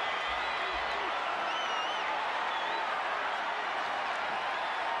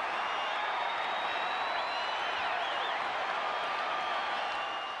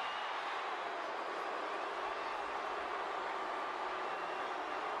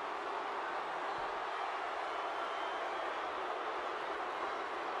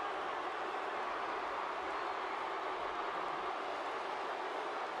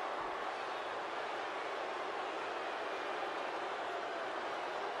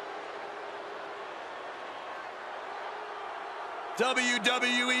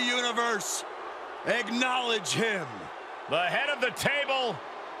 WWE Universe, acknowledge him. The head of the table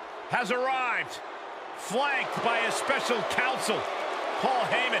has arrived, flanked by his special counsel, Paul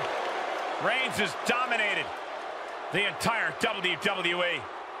Heyman. Reigns has dominated the entire WWE.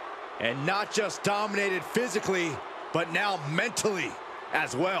 And not just dominated physically, but now mentally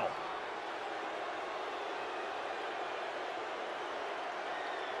as well.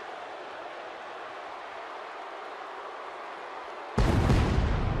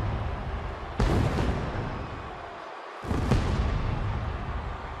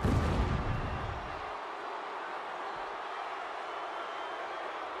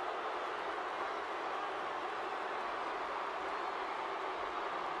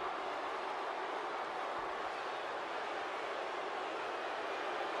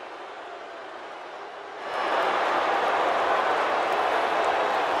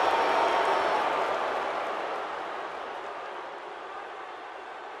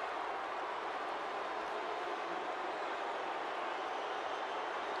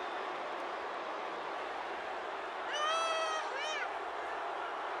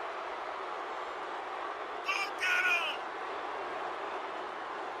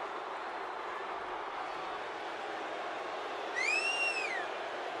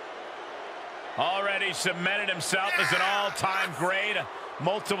 Already cemented himself as an all-time great, a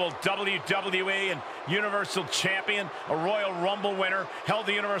multiple WWE and Universal Champion, a Royal Rumble winner, held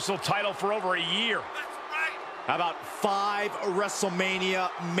the Universal title for over a year. How about 5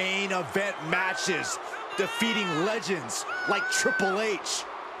 WrestleMania main event matches, defeating legends like Triple H,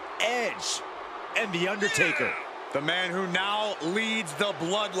 Edge, and The Undertaker. The man who now leads the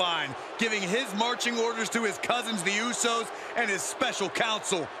bloodline, giving his marching orders to his cousins, the Usos, and his special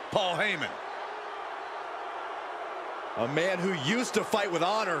counsel, Paul Heyman. A man who used to fight with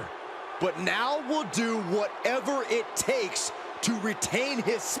honor, but now will do whatever it takes to retain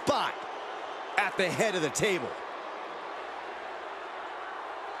his spot at the head of the table.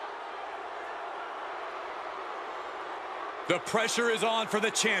 The pressure is on for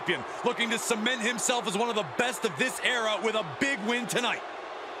the champion, looking to cement himself as one of the best of this era with a big win tonight.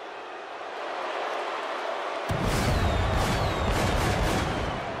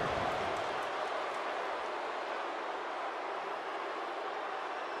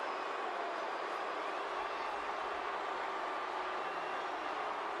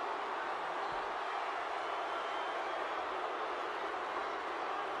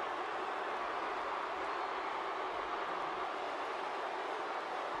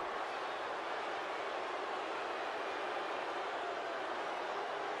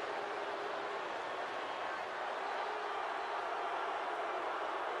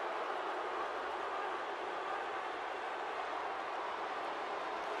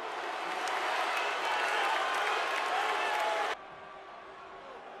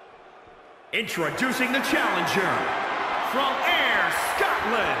 Introducing the challenger, from Ayr,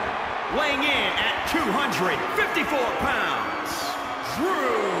 Scotland, weighing in at 254 pounds,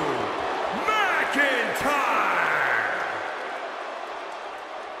 Drew McIntyre.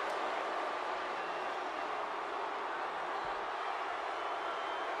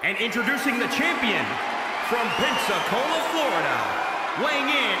 And introducing the champion, from Pensacola, Florida, weighing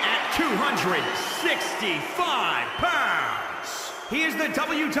in at 265 pounds. He is the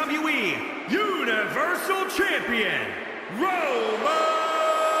WWE Universal Champion, Roman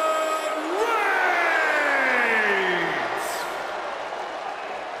Reigns!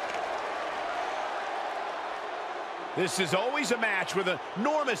 This is always a match with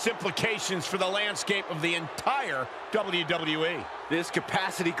enormous implications for the landscape of the entire WWE. This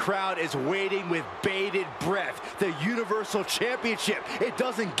capacity crowd is waiting with bated breath. The Universal Championship, it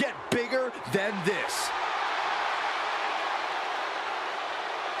doesn't get bigger than this.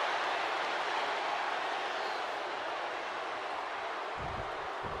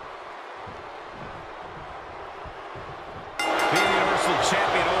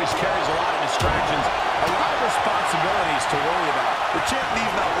 Champion always carries a lot of distractions, a lot of responsibilities to worry about. The champ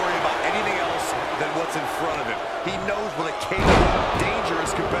needs not worry about anything else than what's in front of him. He knows what a capable,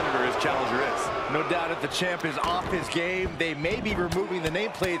 dangerous competitor his challenger is. No doubt if the champ is off his game, they may be removing the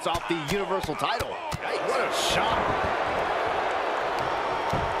nameplates off the Universal title. Yikes. What a shot.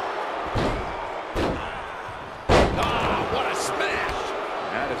 Ah, what a smash.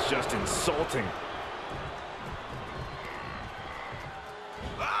 That is just insulting.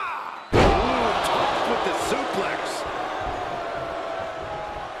 Suplex.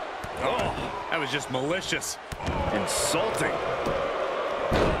 Oh, that was just malicious. Insulting.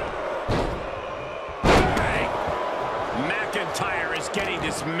 Hey. McIntyre is getting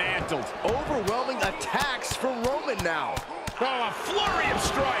dismantled. Overwhelming attacks from Roman now. Oh, a flurry of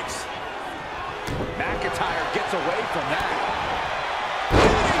strikes. McIntyre gets away from that.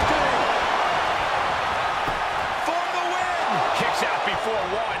 For the win. Kicks out before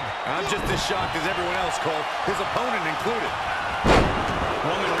one. I'm just as shocked as everyone else, Cole, his opponent included.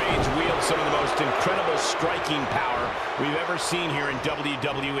 Roman Reigns wields some of the most incredible striking power we've ever seen here in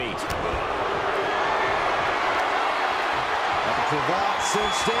WWE. Cravat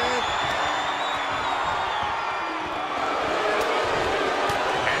cinched in.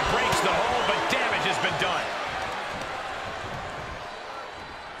 And breaks the hold, but damage has been done.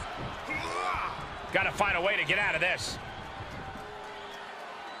 Got to find a way to get out of this.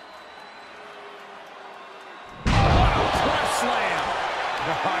 Slam.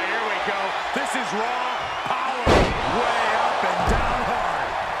 Oh, here we go. This is raw power. Way up and down hard.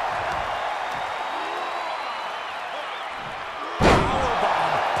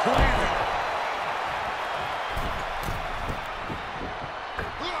 Powerbomb planted.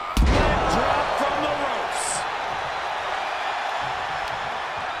 Leg drop from the ropes.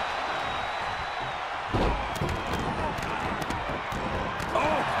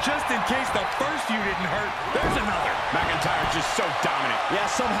 Oh, just in case the first few didn't hurt, there's another. McIntyre just so dominant. Yeah,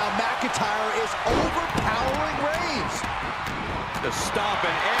 somehow McIntyre is overpowering Reigns. to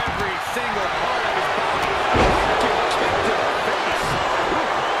stomping every single part of his body. Kick to the face.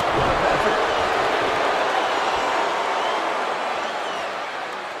 What a method.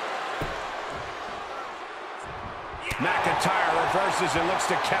 McIntyre reverses and looks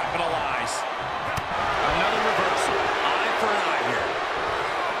to capitalize. Another reversal. Eye for an eye here.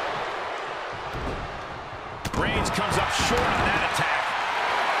 Reigns comes up short on that attack.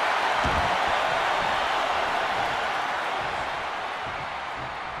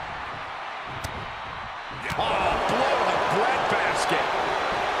 Oh, blow to the breadbasket.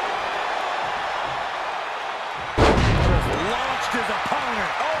 Just launched his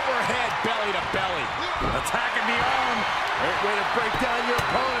opponent overhead, belly to belly. Attacking the arm. Great way to break down your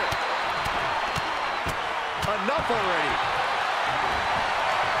opponent. Enough already.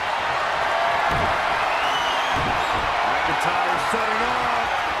 McIntyre setting up.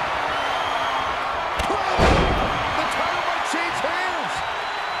 The title might change hands.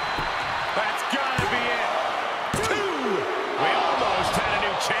 That's gotta be it. 2. We almost had a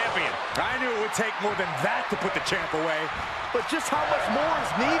new champion. I knew it would take more than that to put the champ away. But just how much more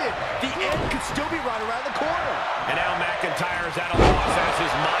is needed? The end could still be right around the corner. And now McIntyre is at a loss as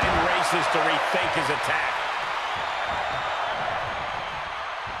his mind races to rethink his attack.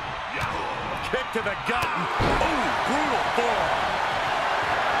 Kick to the gut. Ooh, brutal forearm.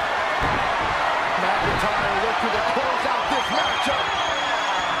 McIntyre looking to close out this matchup.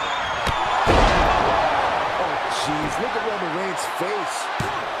 Oh, jeez, look at Roman Reigns' face.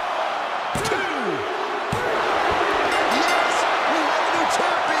 1, 2. Yes, we have a new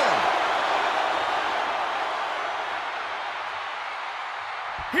champion.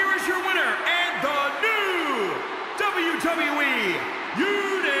 Here is your winner and the new WWE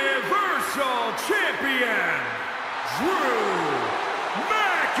Universal Champion, Drew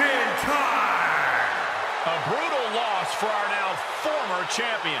McIntyre. A brutal loss for our now former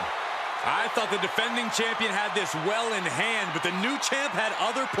champion. I thought the defending champion had this well in hand, but the new champ had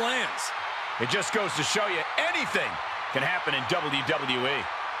other plans. It just goes to show you anything can happen in WWE.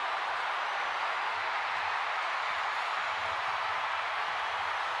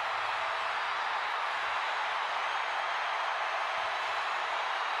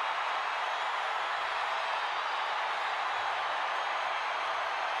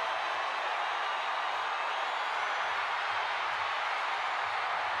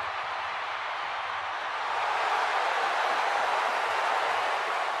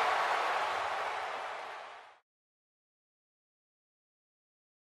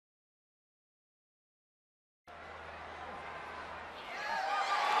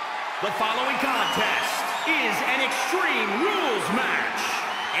 The following contest is an Extreme Rules match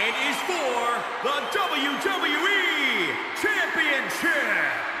and is for the WWE Championship.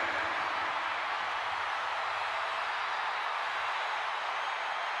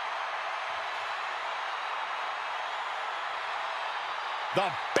 The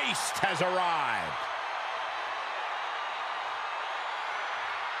Beast has arrived.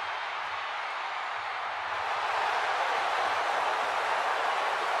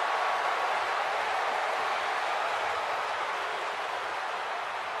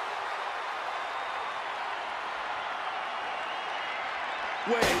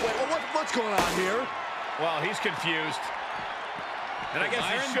 Wait, what's going on here? Well, he's confused. And I guess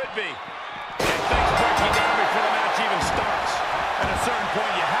he should be. And things breaking down before the match even starts. At a certain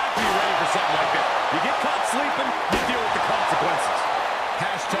point, you have to be ready for something like this. You get caught sleeping, you deal with the consequences.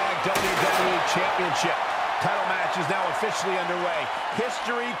 Hashtag WWE Championship. Title match is now officially underway.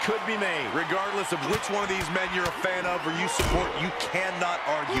 History could be made. Regardless of which one of these men you're a fan of or you support, you cannot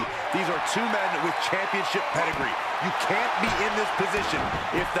argue. These are two men with championship pedigree. You can't be in this position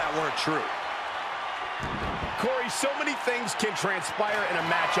if that weren't true. Corey, so many things can transpire in a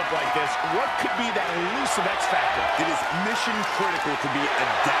matchup like this. What could be that elusive X factor? It is mission critical to be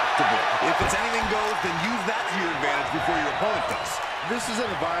adaptable. If it's anything goes, then use that to your advantage before your opponent does. This is an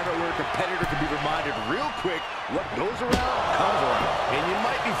environment where a competitor can be reminded real quick what goes around comes around. And you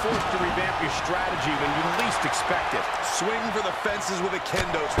might be forced to revamp your strategy when you least expect it. Swing for the fences with a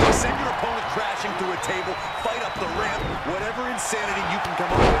kendo. Send your opponent crashing through a table, fight up the ramp. Whatever insanity you can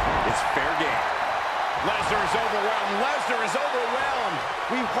come up with is fair game. Lesnar is overwhelmed. Lesnar is overwhelmed.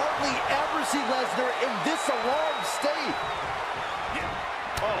 We hardly ever see Lesnar in this alarmed state.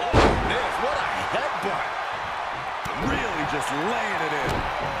 Oh, man, what a headbutt. Really just laying it in.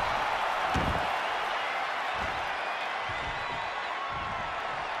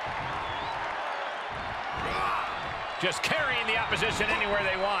 Just carrying the opposition anywhere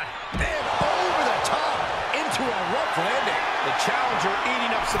they want. And over the top into a rough landing. The challenger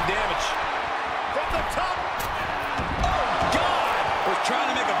eating up some damage. From the top. Oh, God.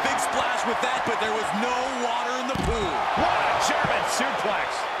 splash with that, but there was no water in the pool. What a German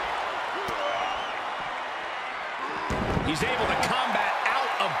suplex. He's able to combat out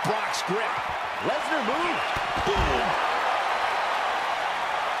of Brock's grip. Lesnar moves. Boom.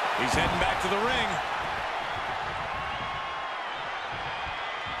 He's heading back to the ring.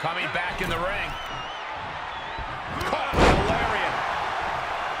 Coming back in the ring. Caught with a lariat.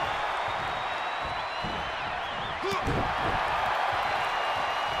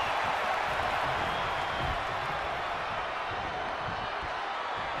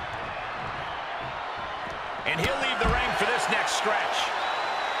 And he'll leave the ring for this next stretch.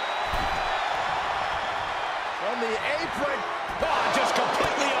 From the apron. Oh, just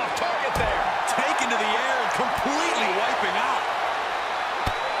completely off target there. Taken to the air and completely wiping out.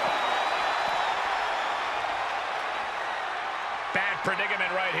 Bad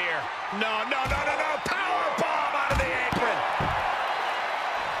predicament right here. No. Power bomb out of the apron.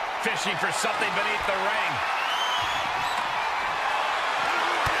 Fishing for something beneath the ring.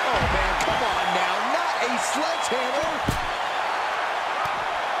 Oh, man, come on now. Not a sledgehammer.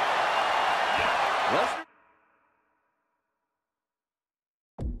 Lesnar.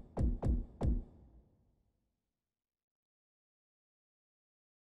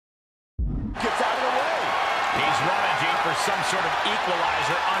 Gets out of the way. He's rummaging for some sort of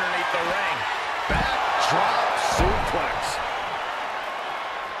equalizer underneath the ring. Backdrop suplex.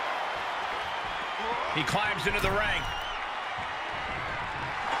 He climbs into the ring.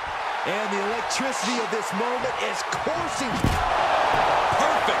 And the electricity of this moment is coursing.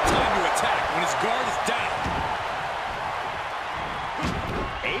 Perfect time to attack when his guard is down.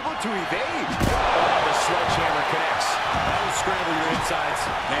 Able to evade. The sledgehammer connects. That will scramble your insides.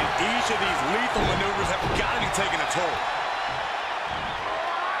 And each of these lethal maneuvers have got to be taking a toll.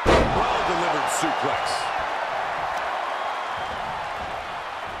 Well-delivered suplex.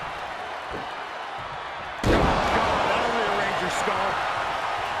 That'll rearrange your skull.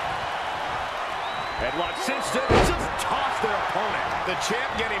 Headlock cinched it. Just tossed their opponent. The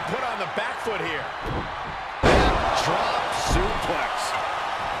champ getting put on the back foot here. Backdrop suplex.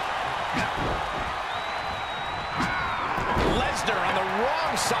 Lesnar on the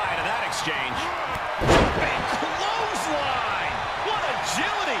wrong side of that exchange. Jumping clothesline. What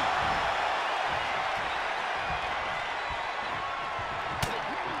agility.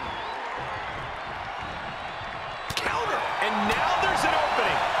 Counter. And now there's an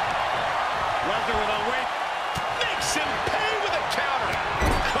opening. Lesnar with a win. Makes him pay with a counter.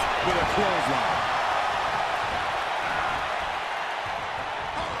 Caught with a clothesline.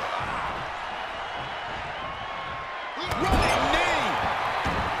 Running knee.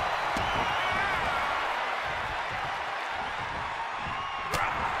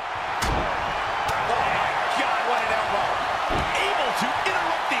 Oh my God, what an elbow. Able to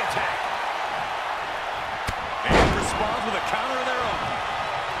interrupt the attack. And responds with a counter of their own.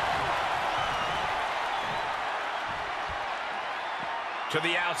 To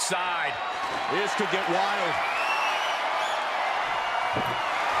the outside. This could get wild.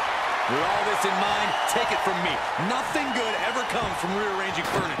 With all this in mind, take it from me. Nothing good ever comes from rearranging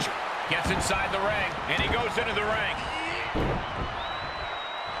furniture. Gets inside the ring, and he goes into the ring.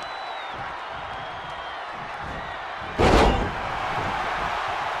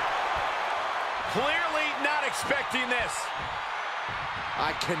 Clearly not expecting this.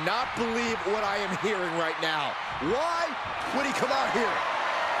 I cannot believe what I am hearing right now. Why would he come out here?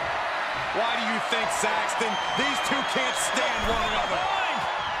 Why do you think, Saxton? These two can't stand one another. Behind.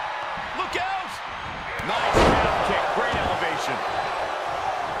 Look out! Nice down kick, great elevation.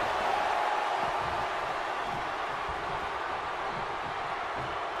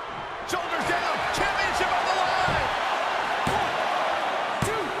 Shoulders down, championship on the line.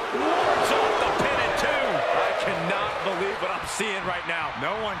 1, 2, wards off the pin at 2. I cannot believe what I'm seeing right now.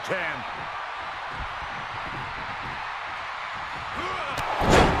 No one can.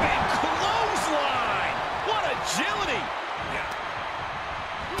 Jumping clothesline. What agility.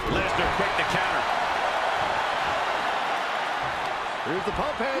 Lesnar quick to counter. Here's the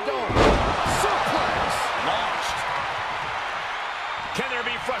pump handle. Suplex. Launched. Can there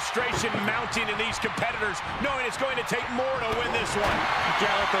be frustration mounting in these competitors, knowing it's going to take more to win this one? You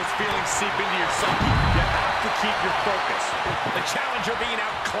can't let those feelings seep into your psyche. You have to keep your focus. The challenger being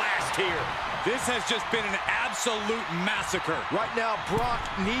outclassed here. This has just been an absolute massacre. Right now, Brock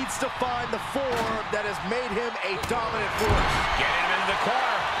needs to find the form that has made him a dominant force. Get him into the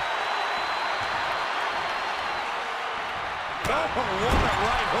corner. Oh, what a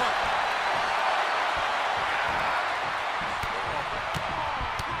right hook.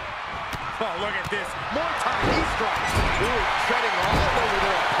 Oh, look at this. More time he strikes. Ooh, treading all over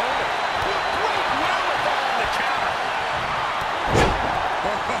their opponent.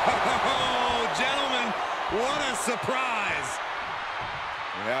 surprise.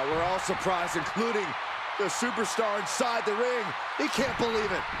 Yeah, we're all surprised, including the superstar inside the ring. He can't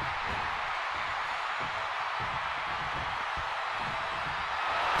believe it.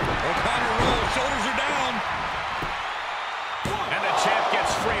 O'Connor rolls, shoulders are down. And the champ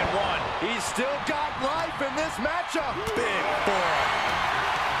gets free in one. He's still got life in this matchup. Big forearm.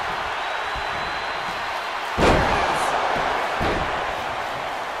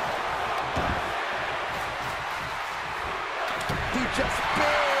 He just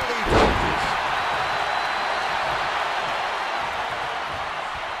barely touches.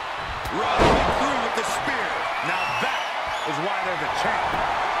 Right through with the spear. Now that is why they're the champ.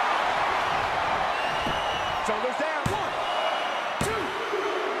 Shoulders down. 1, 2.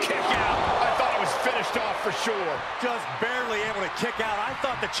 Kick out. I thought it was finished off for sure. Just barely able to kick out. I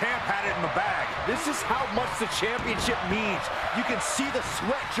thought the champ had it in the bag. This is how much the championship means. You can see the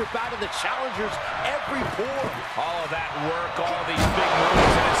sweat drip out of the challengers every pore. All of that work, all these big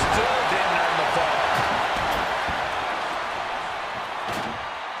moves, and it still didn't earn the fall.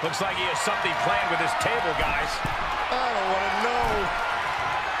 Looks like he has something planned with his table, guys. I don't want to know.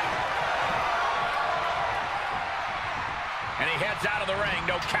 And he heads out of the ring.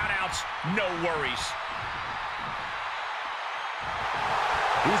 No countouts, no worries.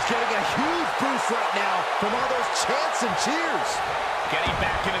 He's getting a huge boost right now from all those chants and cheers. Getting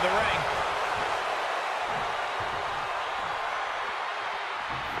back into the ring.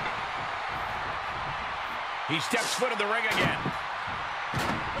 He steps foot in the ring again.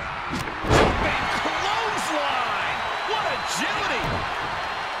 Jumping clothesline. What agility.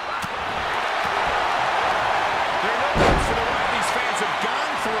 There are no words for the ride these fans have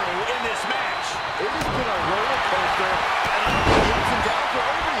gone through in this match. It has been a roller coaster, and I don't think the ups and downs are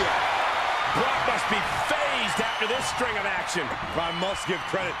over yet. Brock must be phased after this string of action. I must give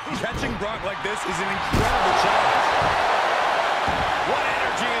credit. Catching Brock like this is an incredible challenge. What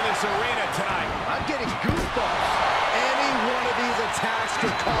energy in this arena tonight. I'm getting goosebumps. Any one of these attacks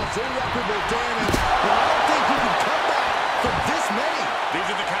could cause irreparable damage, but I don't think you can come back from this many. These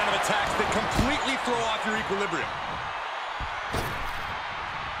are the kind of attacks that completely throw off your equilibrium.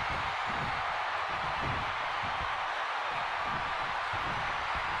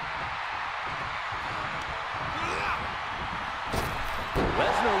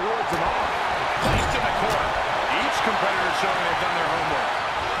 Lesnar wards him off. Placed in the corner. Each competitor showing they've done their homework.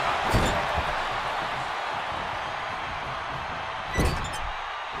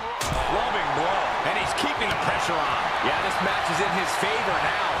 Clubbing blow. And he's keeping the pressure on. Yeah, this match is in his favor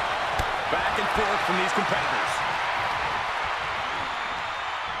now. Back and forth from these competitors.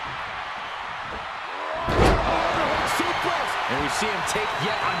 Suplex. And we see him take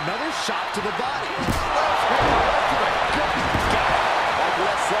yet another shot to the body.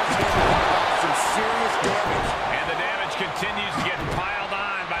 Some serious damage. And the damage continues to get piled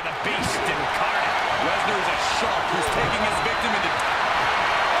on by the beast incarnate. Lesnar is a shark who's taking his victim into...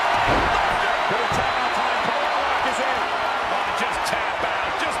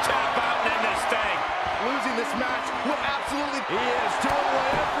 Just tap out and end this thing. Losing this match would absolutely... He is doing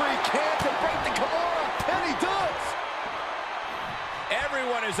whatever he can to break the Kimura, and he does.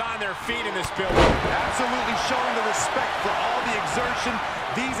 Everyone is on their feet in this building. Absolutely showing the respect for all the exertion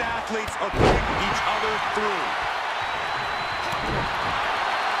these athletes are putting each other through.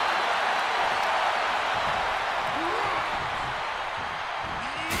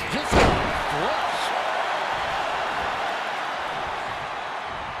 Just got flush.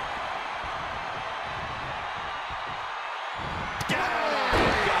 God,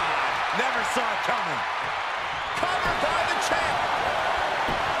 never saw it coming. Covered by the champ.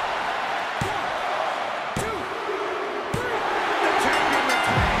 1, 2, 3. The champion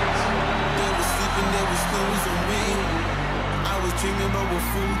retains. They were sleeping, they were snoozing me. I was dreaming about what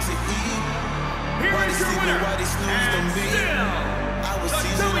food to eat. Here Why is they your sleeping, winner, why they snoozed on and me? still I was the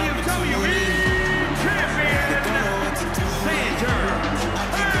seizing WWE